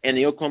 and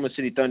the Oklahoma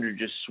City Thunder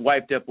just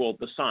swiped up,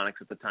 the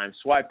Sonics at the time,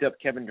 swiped up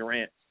Kevin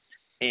Durant,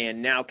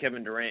 and now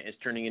Kevin Durant is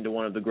turning into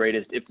one of the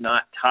greatest, if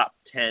not top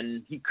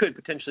 10. He could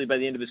potentially, by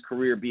the end of his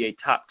career, be a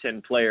top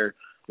 10 player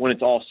when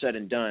it's all said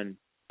and done,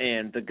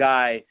 and the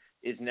guy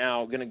is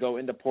now going to go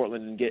into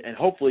Portland and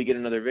hopefully get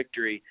another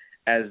victory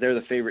as they're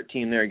the favorite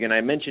team there. Again, I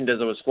mentioned as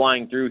I was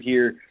flying through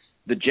here,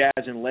 the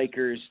Jazz and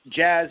Lakers.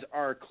 Jazz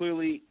are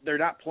clearly, they're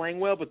not playing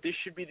well, but this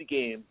should be the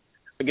game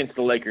against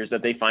the Lakers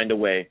that they find a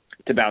way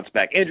to bounce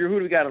back. Andrew, who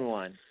do we got on the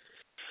line?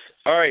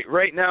 All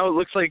right now it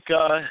looks like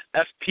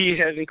FP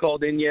hasn't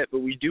called in yet, but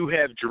we do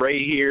have Dre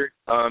here.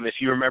 If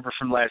you remember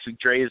from last week,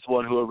 Dre is the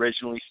one who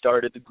originally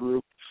started the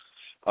group.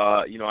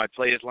 I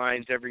play his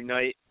lines every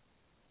night.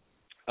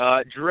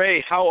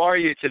 Dre, how are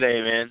you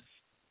today, man?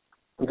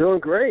 I'm doing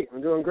great.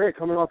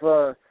 Coming off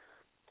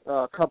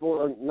a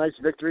couple of nice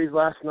victories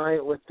last night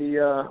with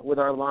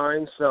our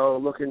line, so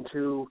looking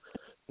to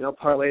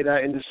parlay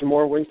that into some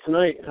more wins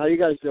tonight. How you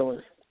guys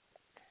doing?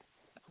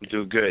 I'm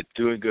doing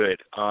good.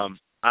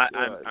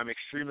 I'm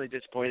extremely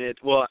disappointed.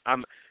 Well,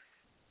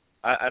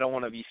 I don't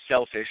want to be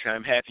selfish.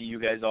 I'm happy you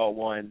guys all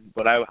won,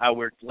 but I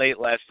worked late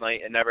last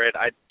night and never had.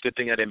 Good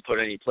thing I didn't put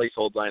any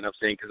placehold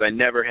lineups in because I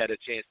never had a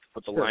chance to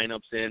put the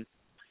lineups in.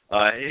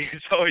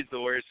 It's always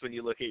the worst when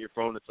you look at your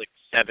phone. It's like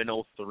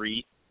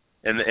 7:03,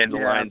 and the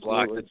line's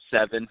locked at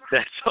 7.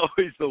 That's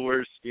always the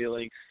worst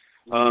feeling.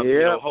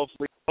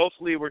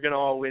 Hopefully we're gonna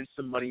all win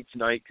some money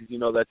tonight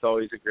because that's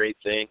always a great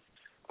thing.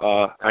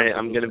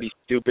 I'm gonna be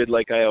stupid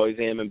like I always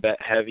am and bet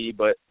heavy,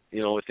 but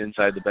with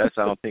inside the bets,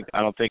 I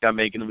don't think I'm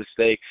making a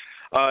mistake.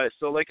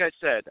 So like I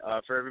said,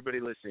 for everybody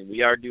listening,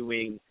 we are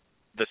doing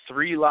the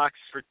 3 locks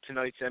for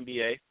tonight's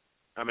NBA.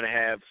 I'm going to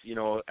have,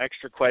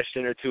 extra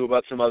question or two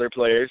about some other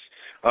players.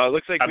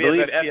 Looks like we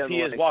have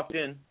FP has walked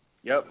in.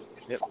 Yep.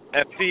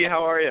 FP,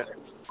 how are you?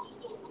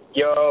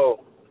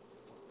 Yo.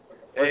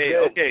 Hey,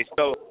 okay,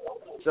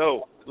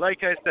 so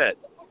like I said,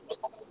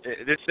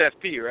 this is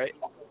FP, right?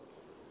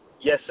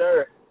 Yes,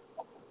 sir.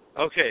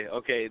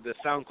 Okay, the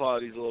sound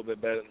quality is a little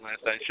bit better than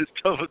last time. Just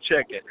double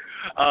check it.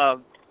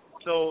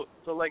 So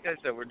like I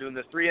said, we're doing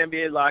the 3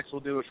 NBA locks.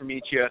 We'll do it from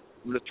each of you.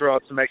 I'm going to throw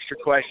out some extra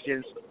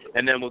questions,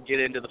 and then we'll get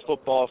into the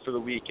football for the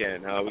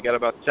weekend. We got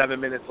about 7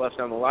 minutes left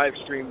on the live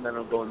stream, and then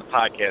I'll go in the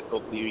podcast.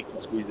 Hopefully we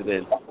can squeeze it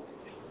in.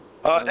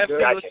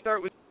 FP, let's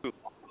start with you.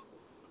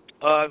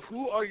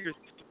 Who are your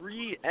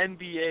 3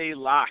 NBA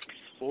locks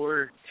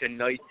for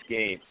tonight's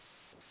game?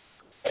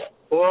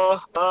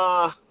 Well,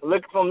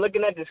 from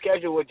looking at the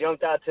schedule, what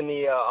jumped out to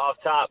me off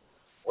top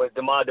was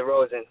DeMar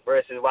DeRozan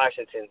versus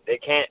Washington. They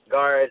can't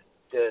guard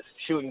the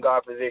shooting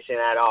guard position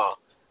at all.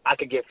 I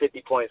could get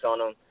 50 points on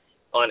them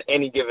on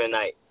any given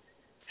night.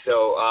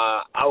 So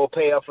I will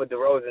pay up for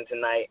DeRozan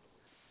tonight.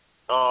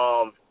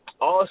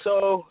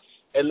 Also,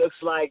 it looks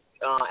like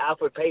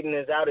Alfred Payton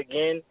is out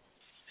again,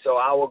 so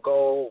I will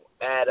go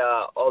at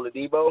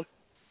Oladipo.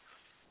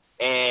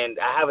 And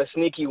I have a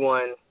sneaky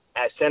one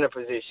at center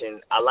position.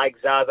 I like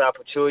Zaza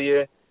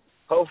Pachulia.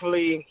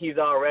 Hopefully he's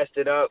all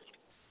rested up.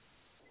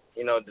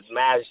 The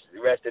Mavs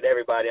rested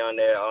everybody on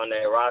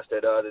their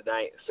roster the other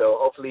night, so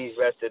hopefully he's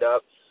rested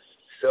up.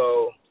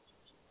 So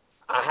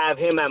I have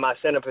him at my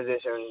center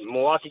position.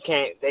 Milwaukee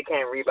can't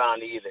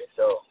rebound either.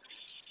 So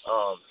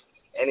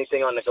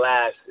anything on the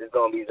glass is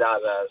going to be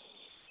Zaza's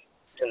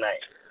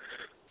tonight.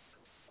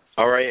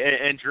 All right,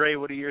 and Dre,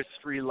 what are your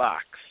 3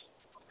 locks?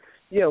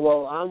 Yeah,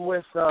 well, I'm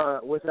with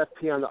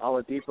FP on the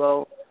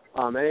Oladipo.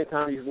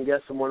 Anytime you can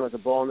get someone with a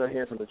ball in their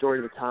hands the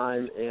majority of the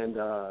time and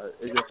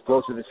as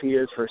explosive as he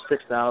is for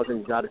 6,000,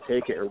 you got to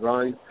take it and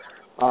run.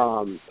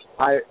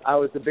 I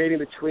was debating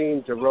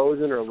between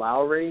DeRozan or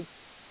Lowry,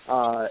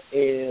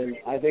 and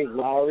I think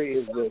Lowry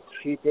is the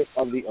cheapest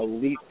of the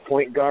elite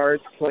point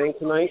guards playing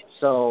tonight,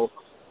 so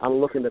I'm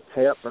looking to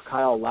pay up for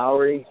Kyle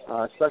Lowry,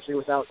 especially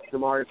without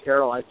DeMar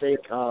Carroll. I think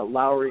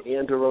Lowry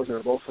and DeRozan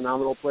are both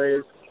phenomenal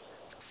players.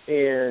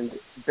 And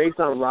based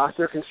on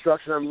roster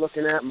construction I'm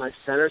looking at my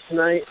center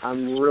tonight,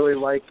 I'm really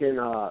liking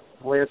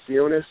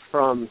Valanciunas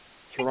from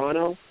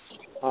Toronto.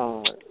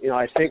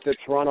 I think the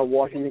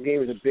Toronto-Washington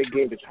game is a big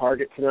game to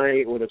target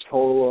tonight with a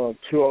total of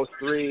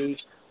 203,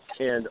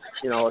 and,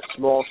 a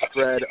small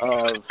spread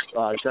of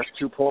just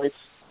 2 points.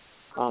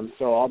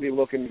 So I'll be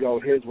looking to go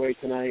his way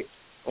tonight.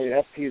 I mean,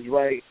 FP's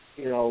right,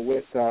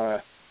 with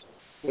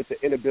the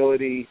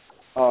inability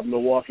of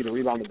Milwaukee to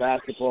rebound the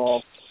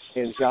basketball,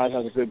 and Josh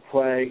has a good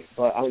play,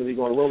 but I'm going to be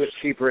going a little bit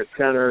cheaper at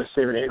center,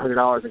 saving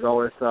 $800 to go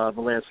with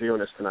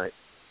Valanciunas tonight.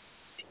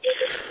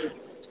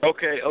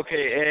 Okay,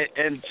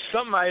 and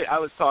something I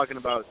was talking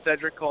about,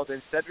 Cedric called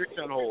in. Cedric's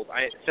on hold.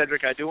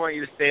 Cedric, I do want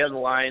you to stay on the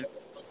line.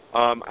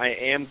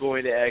 I am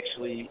going to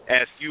actually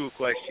ask you a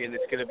question.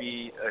 It's going to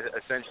be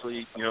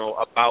essentially,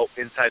 about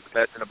Inside the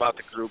Bets and about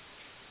the group.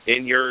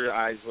 In your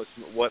eyes,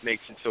 what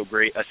makes it so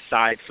great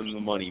aside from the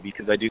money?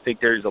 Because I do think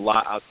there's a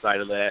lot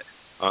outside of that,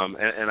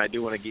 and I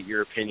do want to get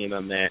your opinion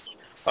on that.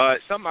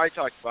 Something I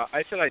talked about,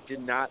 I said I did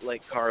not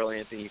like Karl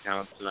Anthony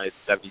Towns tonight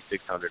at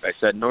 7,600. I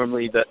said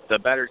normally the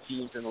better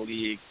teams in the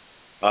league,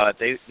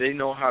 they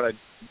know how to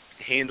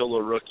handle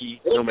a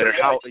rookie, no matter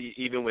how,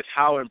 even with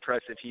how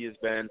impressive he has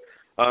been.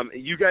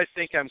 You guys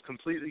think I'm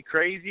completely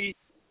crazy,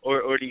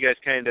 or do you guys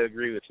kind of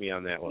agree with me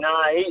on that one?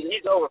 Nah,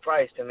 he's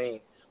overpriced to me.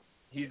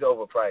 He's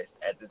overpriced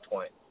at this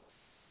point.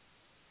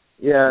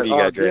 Yeah,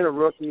 being a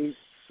rookie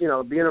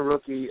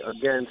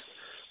against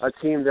a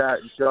team that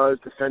does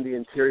defend the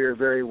interior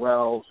very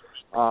well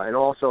and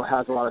also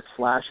has a lot of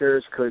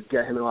slashers could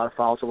get him in a lot of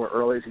fouls somewhere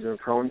early as he's been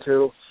prone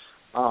to.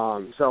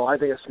 So I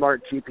think a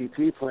smart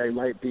GPP play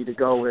might be to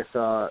go with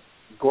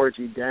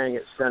Gorgie Dang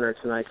at center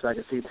tonight, because I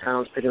can see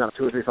Towns picking up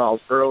 2 or 3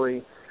 fouls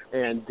early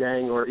and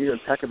Dang or even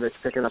Pekovic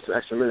picking up some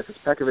extra minutes,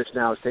 because Pekovic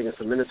now is taking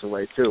some minutes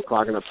away too,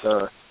 clogging up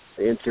the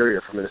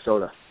interior for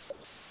Minnesota.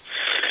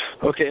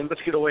 Okay, and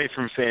let's get away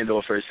from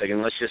FanDuel for a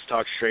second. Let's just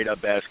talk straight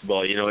up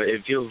basketball.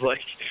 It feels like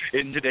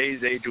in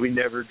today's age we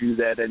never do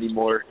that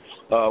anymore.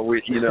 I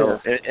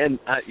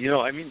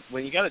mean,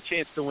 when you got a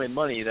chance to win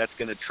money, that's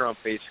going to trump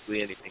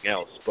basically anything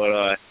else.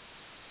 But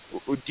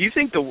do you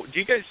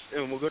guys,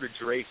 and we'll go to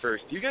Dre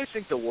first, do you guys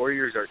think the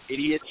Warriors are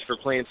idiots for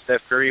playing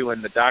Steph Curry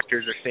when the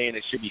doctors are saying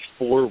it should be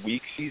 4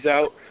 weeks he's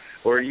out?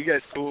 Or are you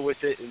guys cool with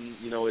it and,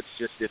 it's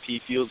just if he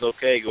feels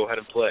okay, go ahead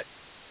and play?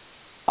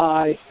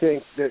 I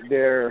think that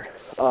they're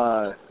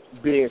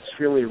being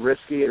extremely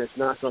risky, and it's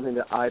not something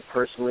that I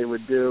personally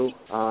would do.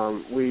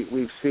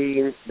 We've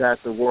seen that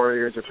the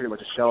Warriors are pretty much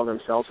a shell of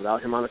themselves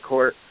without him on the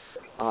court.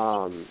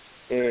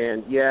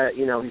 And,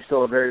 he's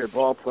still a very good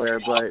ball player,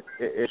 but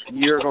if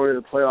you're going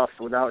to the playoffs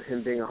without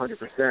him being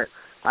 100%,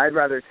 I'd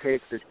rather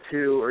take the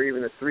 2 or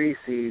even the 3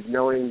 seed,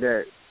 knowing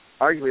that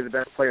arguably the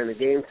best player in the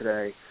game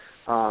today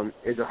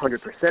is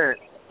 100%,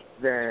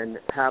 than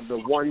have the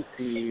 1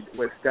 seed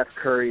with Steph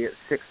Curry at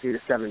 60 to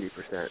 70%.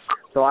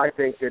 So I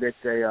think that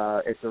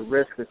it's a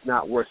risk that's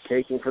not worth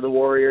taking for the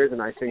Warriors,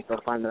 and I think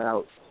they'll find that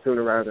out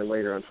sooner rather than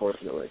later,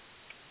 unfortunately.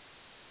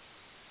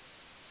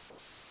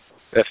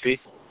 FP?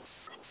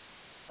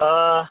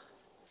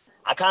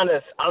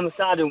 I'm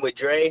siding with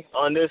Dre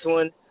on this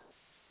one.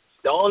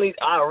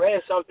 I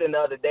read something the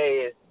other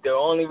day is the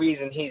only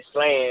reason he's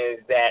playing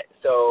is that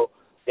so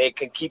they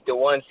can keep the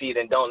 1 seed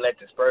and don't let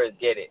the Spurs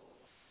get it.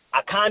 I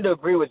kind of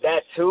agree with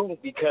that, too,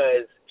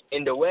 because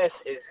in the West,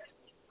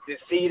 the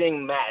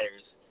seeding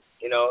matters.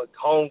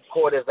 Home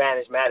court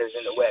advantage matters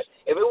in the West.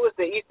 If it was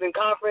the Eastern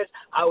Conference,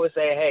 I would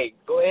say, hey,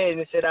 go ahead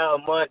and sit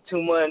out a month, 2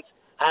 months,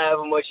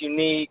 however much you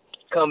need,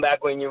 come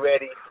back when you're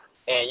ready,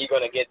 and you're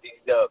going to get these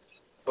dubs.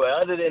 But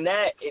other than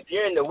that, if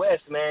you're in the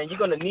West, man,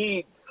 you're going to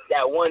need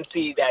that 1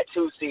 seed, that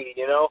 2 seed,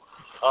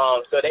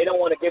 So they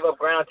don't want to give up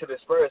ground to the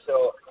Spurs,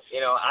 so,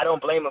 I don't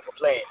blame them for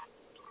playing.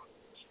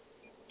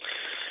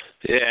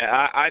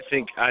 Yeah, I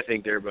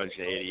think they're a bunch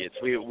of idiots.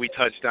 We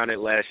touched on it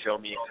last show.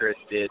 Me and Chris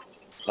did.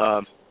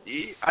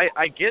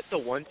 I get the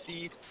 1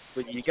 seed,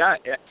 but you got.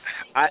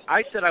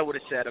 I said I would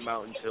have sat him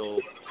out until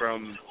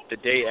from the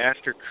day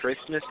after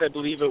Christmas, I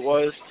believe it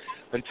was,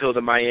 until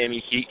the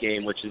Miami Heat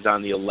game, which is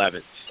on the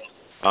 11th.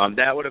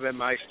 That would have been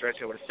my stretch.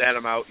 I would have sat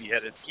him out. You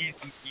had an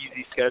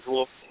easy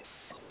schedule,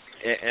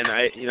 and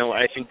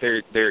I think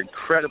they're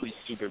incredibly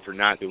stupid for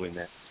not doing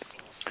that.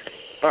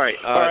 All right,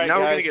 now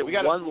guys, we're gonna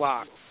get one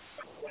lock.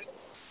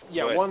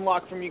 Yeah, one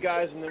lock from you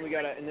guys, and then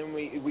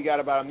we got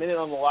about a minute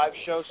on the live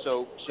show.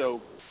 So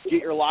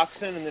get your locks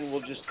in, and then we'll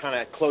just kind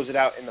of close it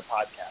out in the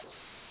podcast.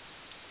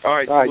 All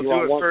right,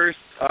 we'll do it first.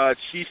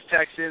 Chiefs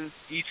Texans.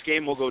 Each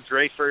game we'll go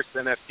Dre first,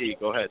 then FT.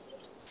 Go ahead.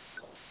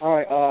 All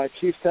right,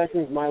 Chiefs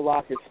Texans. My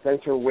lock is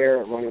Spencer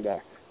Ware at running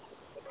back.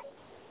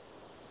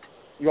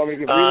 You want me to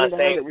give reason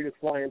behind it, or we just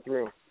flying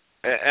through?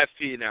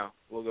 FP now.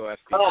 We'll go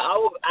FP. I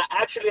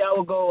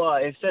will go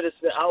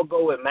I'll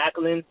go with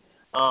Macklin.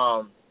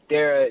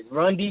 Their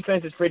run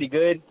defense is pretty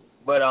good,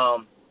 but I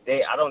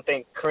don't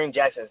think Kareem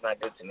Jackson is not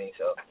good to me.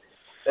 So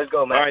let's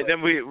go, Macklin. All right,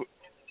 then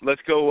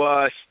let's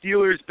go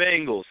Steelers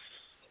Bengals.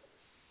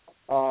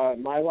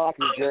 My lock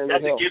is Jeremy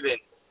That's Hill. a given.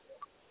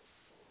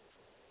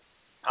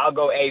 I'll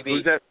go AB.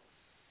 Who's that?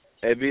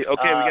 AB. Okay,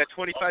 we got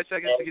 25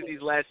 seconds to get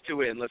these last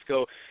 2 in. Let's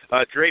go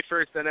Dre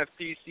first, then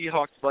FP.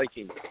 Seahawks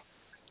Vikings.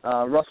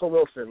 Russell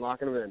Wilson,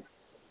 locking him in.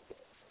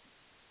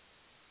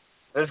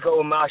 Let's go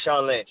with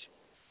Marshawn Lynch.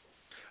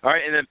 All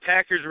right, and then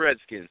Packers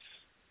Redskins.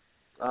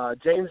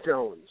 James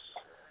Jones.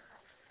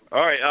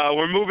 All right,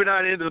 we're moving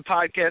on into the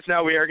podcast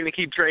now. We are going to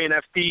keep Trey and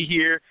FP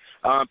here.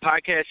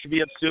 Podcast should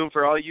be up soon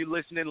for all you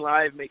listening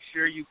live. Make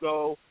sure you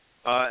go.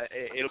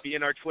 It'll be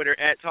in our Twitter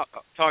at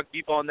Talk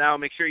Deepball now.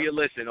 Make sure you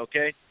listen,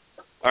 okay?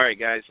 All right,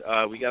 guys.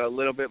 We got a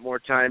little bit more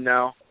time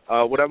now.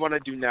 What I want to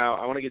do now,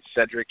 I want to get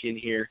Cedric in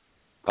here.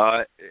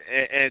 And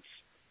it's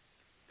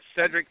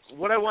Cedric,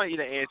 what I want you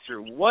to answer,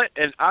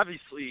 and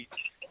obviously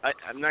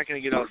I'm not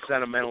going to get all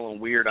sentimental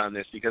and weird on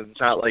this because it's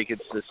not like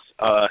it's this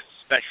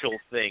special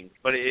thing,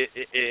 but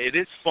it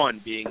is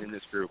fun being in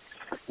this group.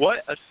 What,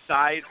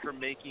 aside from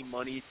making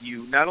money, do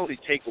you not only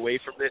take away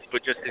from this,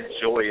 but just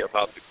enjoy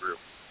about the group?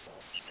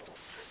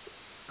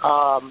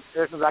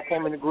 Ever since I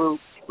came in the group,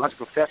 a bunch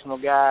of professional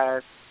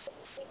guys,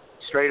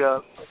 straight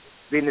up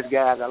business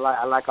guys.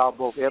 I like all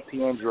both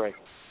FP and Dre.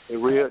 They're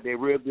real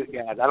good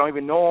guys. I don't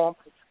even know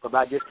them, but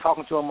by just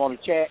talking to them on the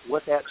chat,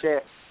 WhatsApp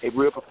chat, they're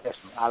real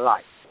professional. I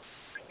like.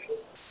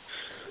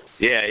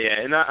 Yeah,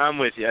 and I'm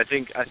with you. I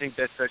think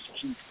that's such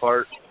a huge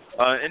part.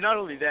 And not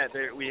only that,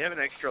 we have an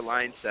extra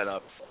line set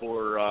up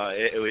for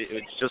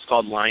it's just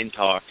called Line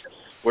Talk,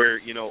 where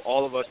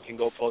all of us can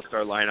go post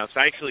our lineups.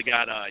 I actually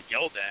got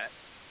yelled at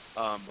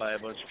by a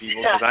bunch of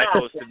people because I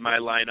posted my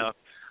lineup.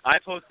 I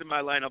posted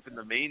my lineup in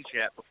the main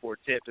chat before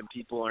tip, and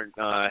people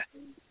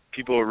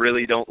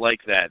really don't like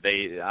that.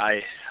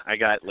 I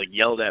got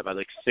yelled at by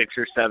 6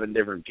 or 7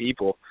 different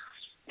people.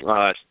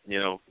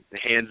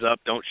 Hands up,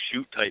 don't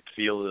shoot type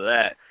feel to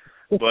that.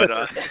 But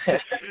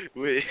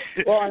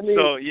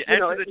so you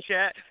enter the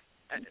chat.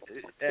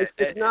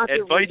 It's not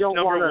that advice we don't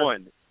number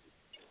 1.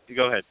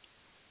 Go ahead.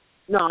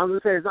 No, I'm going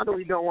to say it's not that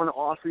we don't want to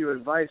offer you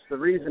advice. The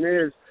reason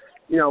is,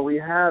 we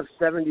have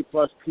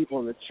 70-plus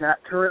people in the chat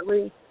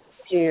currently,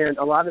 and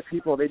a lot of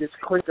people, they just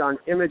click on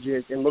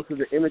images and look through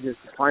the images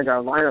to find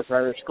our lineups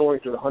rather than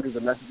scrolling through the hundreds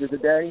of messages a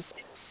day.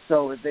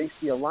 So if they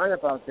see a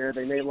lineup out there,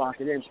 they may lock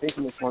it in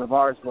thinking it's one of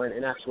ours when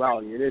in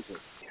actuality it isn't.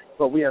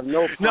 But we have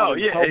no problem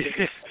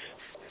helping.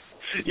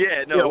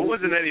 Yeah, no, it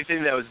wasn't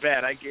anything that was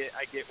bad. I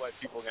get why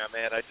people got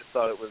mad. I just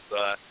thought it was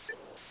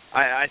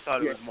I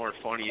thought it was more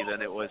funny than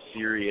it was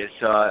serious.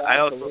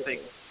 I also think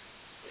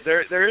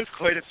there is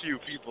quite a few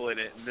people in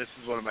it, and this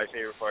is one of my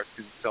favorite parts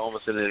because it's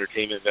almost an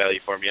entertainment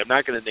value for me. I'm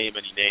not going to name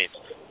any names,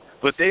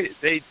 but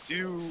they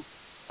do,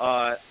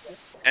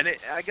 and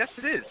I guess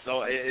it is.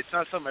 So it's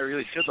not something I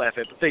really should laugh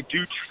at, but they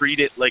do treat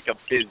it like a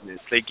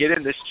business. They get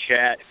in this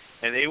chat.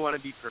 And they want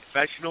to be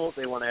professional.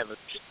 They want to have a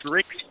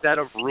strict set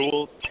of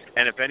rules.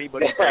 And if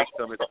anybody breaks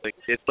them,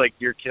 it's like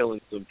you're killing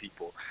some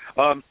people.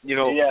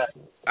 Yeah.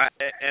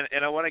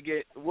 I want to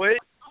get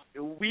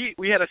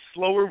we had a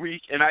slower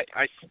week, and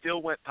I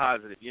still went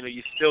positive. You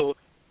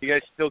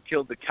guys still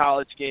killed the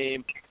college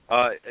game.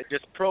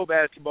 Just pro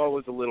basketball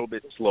was a little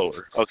bit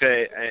slower.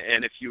 Okay,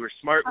 and if you were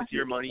smart with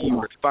your money, you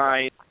were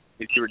fine.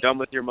 If you were done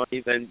with your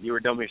money, then you were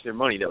done with your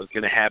money. That was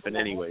going to happen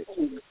anyways.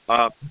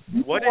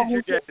 What is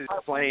your guys'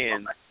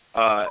 plan?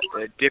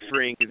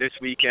 Differing this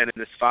weekend and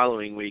this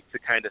following week to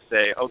kind of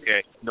say,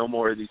 okay, no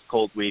more of these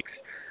cold weeks.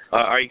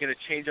 Are you going to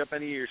change up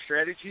any of your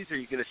strategies? Or are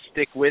you going to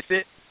stick with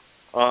it?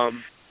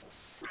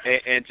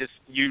 And just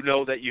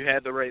that you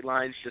had the right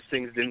lines, just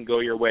things didn't go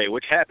your way,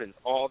 which happens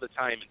all the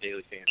time in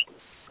daily fantasy.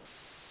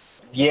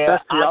 Yeah,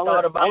 I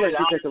thought about it. I'll let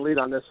you take the lead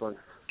on this one.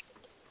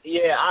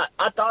 Yeah,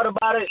 I thought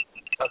about it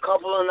a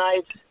couple of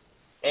nights,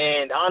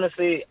 and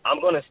honestly,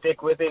 I'm going to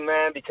stick with it,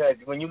 man, because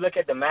when you look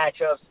at the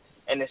matchups,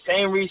 and the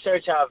same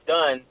research I've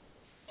done,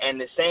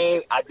 and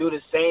I do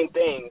the same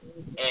thing,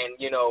 and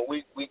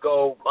we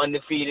go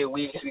undefeated.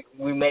 We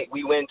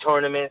win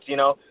tournaments,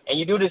 and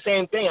you do the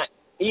same thing.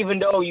 Even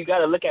though you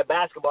got to look at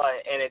basketball,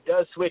 and it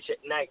does switch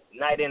at night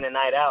in and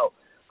night out.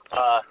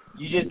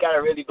 You just got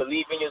to really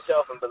believe in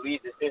yourself and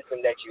believe the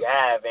system that you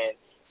have, and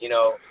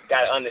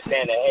got to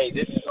understand that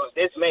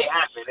this may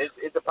happen.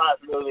 It's a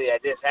possibility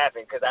that this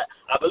happened because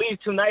I believe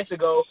 2 nights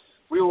ago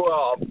we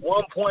were 1.7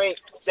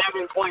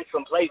 points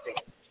from placing.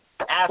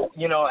 And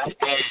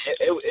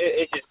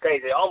it's just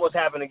crazy. It almost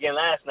happened again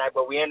last night,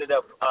 but we ended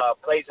up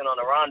placing on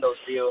the Rondo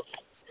field.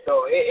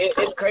 So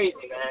it's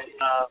crazy, man.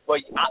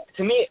 But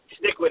to me,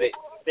 stick with it.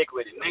 Stick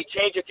with it. May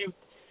change a few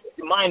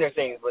minor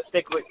things, but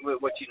stick with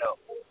what you know.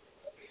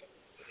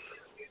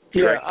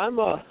 Yeah,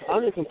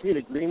 I'm in complete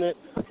agreement.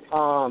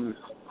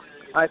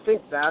 I think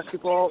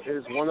basketball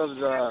is one of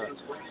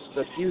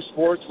the few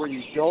sports where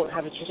you don't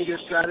have to change your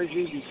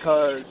strategy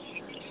because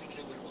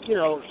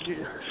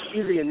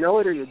either you know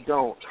it or you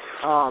don't.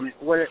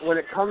 When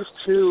it comes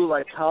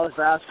to college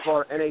basketball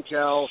or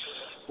NHL,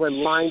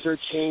 when lines are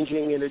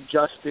changing and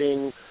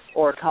adjusting,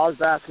 or college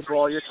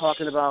basketball, you're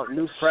talking about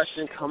new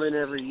freshmen coming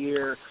every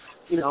year.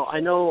 I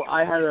know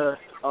I had a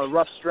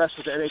rough stretch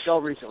with the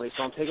NHL recently,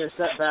 so I'm taking a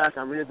step back.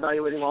 I'm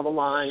reevaluating all the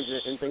lines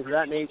and things of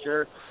that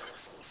nature.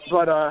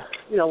 But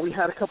we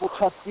had a couple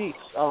tough beats.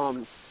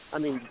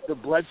 The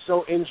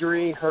Bledsoe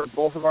injury hurt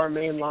both of our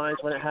main lines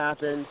when it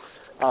happened.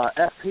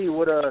 FP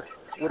would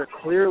have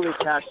clearly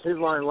cashed his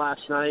line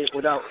last night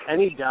without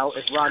any doubt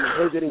if Rodney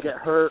Hood didn't get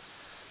hurt.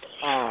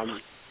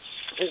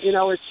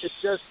 It's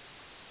just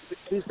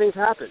these things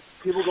happen.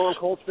 People go on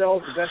cold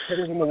spells. The best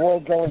hitters in the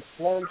world go in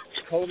slumps.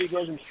 Kobe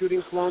goes in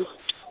shooting slumps.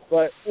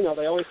 But, they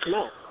always come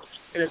out.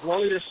 And as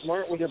long as you're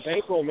smart with your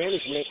bankroll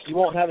management, you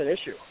won't have an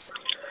issue.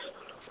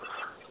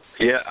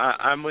 Yeah,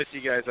 I'm with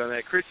you guys on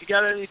that. Chris, you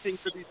got anything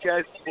for these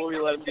guys before we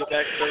let them get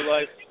back to their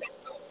life?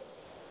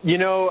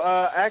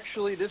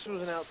 Actually, this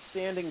was an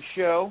outstanding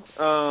show.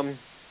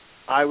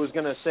 I was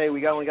going to say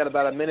we only got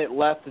about a minute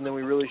left, and then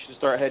we really should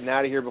start heading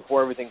out of here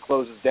before everything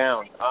closes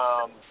down.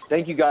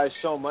 Thank you guys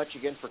so much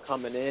again for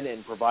coming in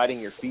and providing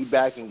your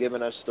feedback and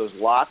giving us those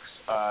locks.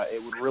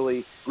 It would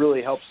really,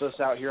 really helps us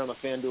out here on the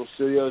FanDuel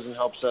Studios and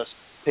helps us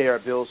pay our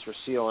bills for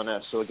CLNS.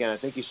 So, again,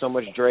 thank you so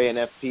much, Dre and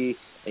FP,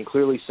 and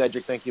clearly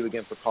Cedric. Thank you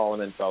again for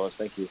calling in, fellas.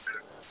 Thank you.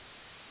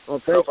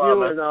 Well, thank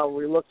you, and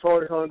we look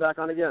forward to coming back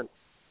on again.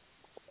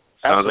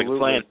 Sounds Absolutely. like a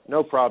plan.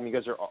 No problem. You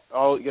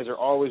guys are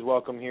always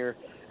welcome here.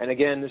 And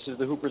again, this is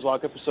the Hooper's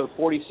Lock, episode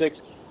 46.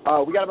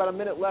 We got about a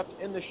minute left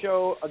in the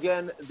show.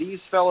 Again, these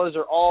fellas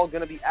are all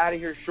going to be out of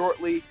here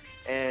shortly,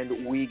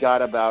 and we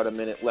got about a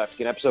minute left.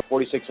 Again, episode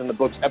 46 in the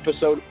books.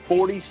 Episode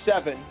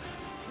 47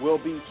 will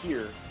be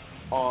here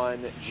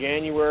on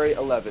January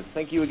 11th.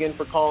 Thank you again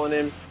for calling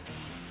in,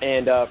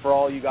 and for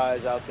all you guys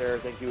out there,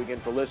 thank you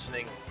again for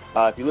listening.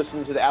 If you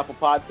listen to the Apple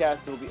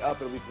Podcast, it'll be up.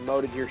 It'll be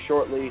promoted here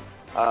shortly.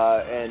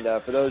 And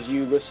for those of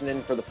you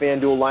listening for the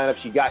FanDuel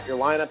lineups, you got your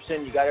lineups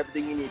in. You got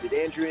everything you needed.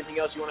 Andrew, anything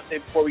else you want to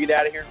say before we get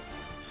out of here?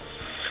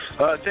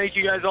 Thank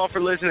you guys all for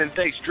listening.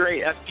 Thanks,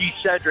 Dre, FG,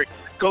 Cedric.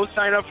 Go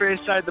sign up for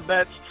Inside the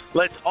Bets.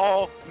 Let's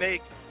all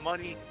make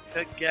money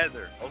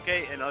together,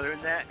 okay? And other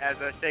than that, as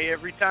I say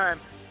every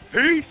time,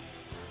 peace.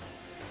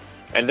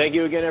 And thank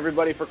you again,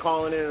 everybody, for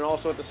calling in. And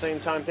also at the same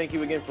time, thank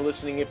you again for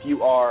listening if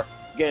you are.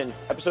 Again,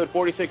 episode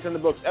 46 in the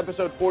books.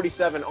 Episode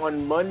 47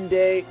 on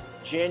Monday,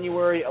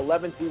 January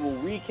 11th. We will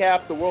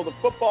recap the world of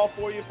football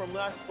for you from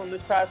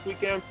this past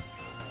weekend.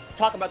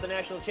 Talk about the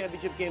national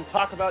championship game.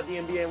 Talk about the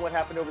NBA and what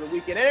happened over the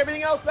weekend. And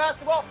everything else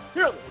basketball.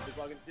 Here on the Hooper's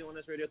Lock and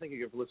CLNS Radio. Thank you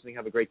again for listening.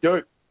 Have a great day.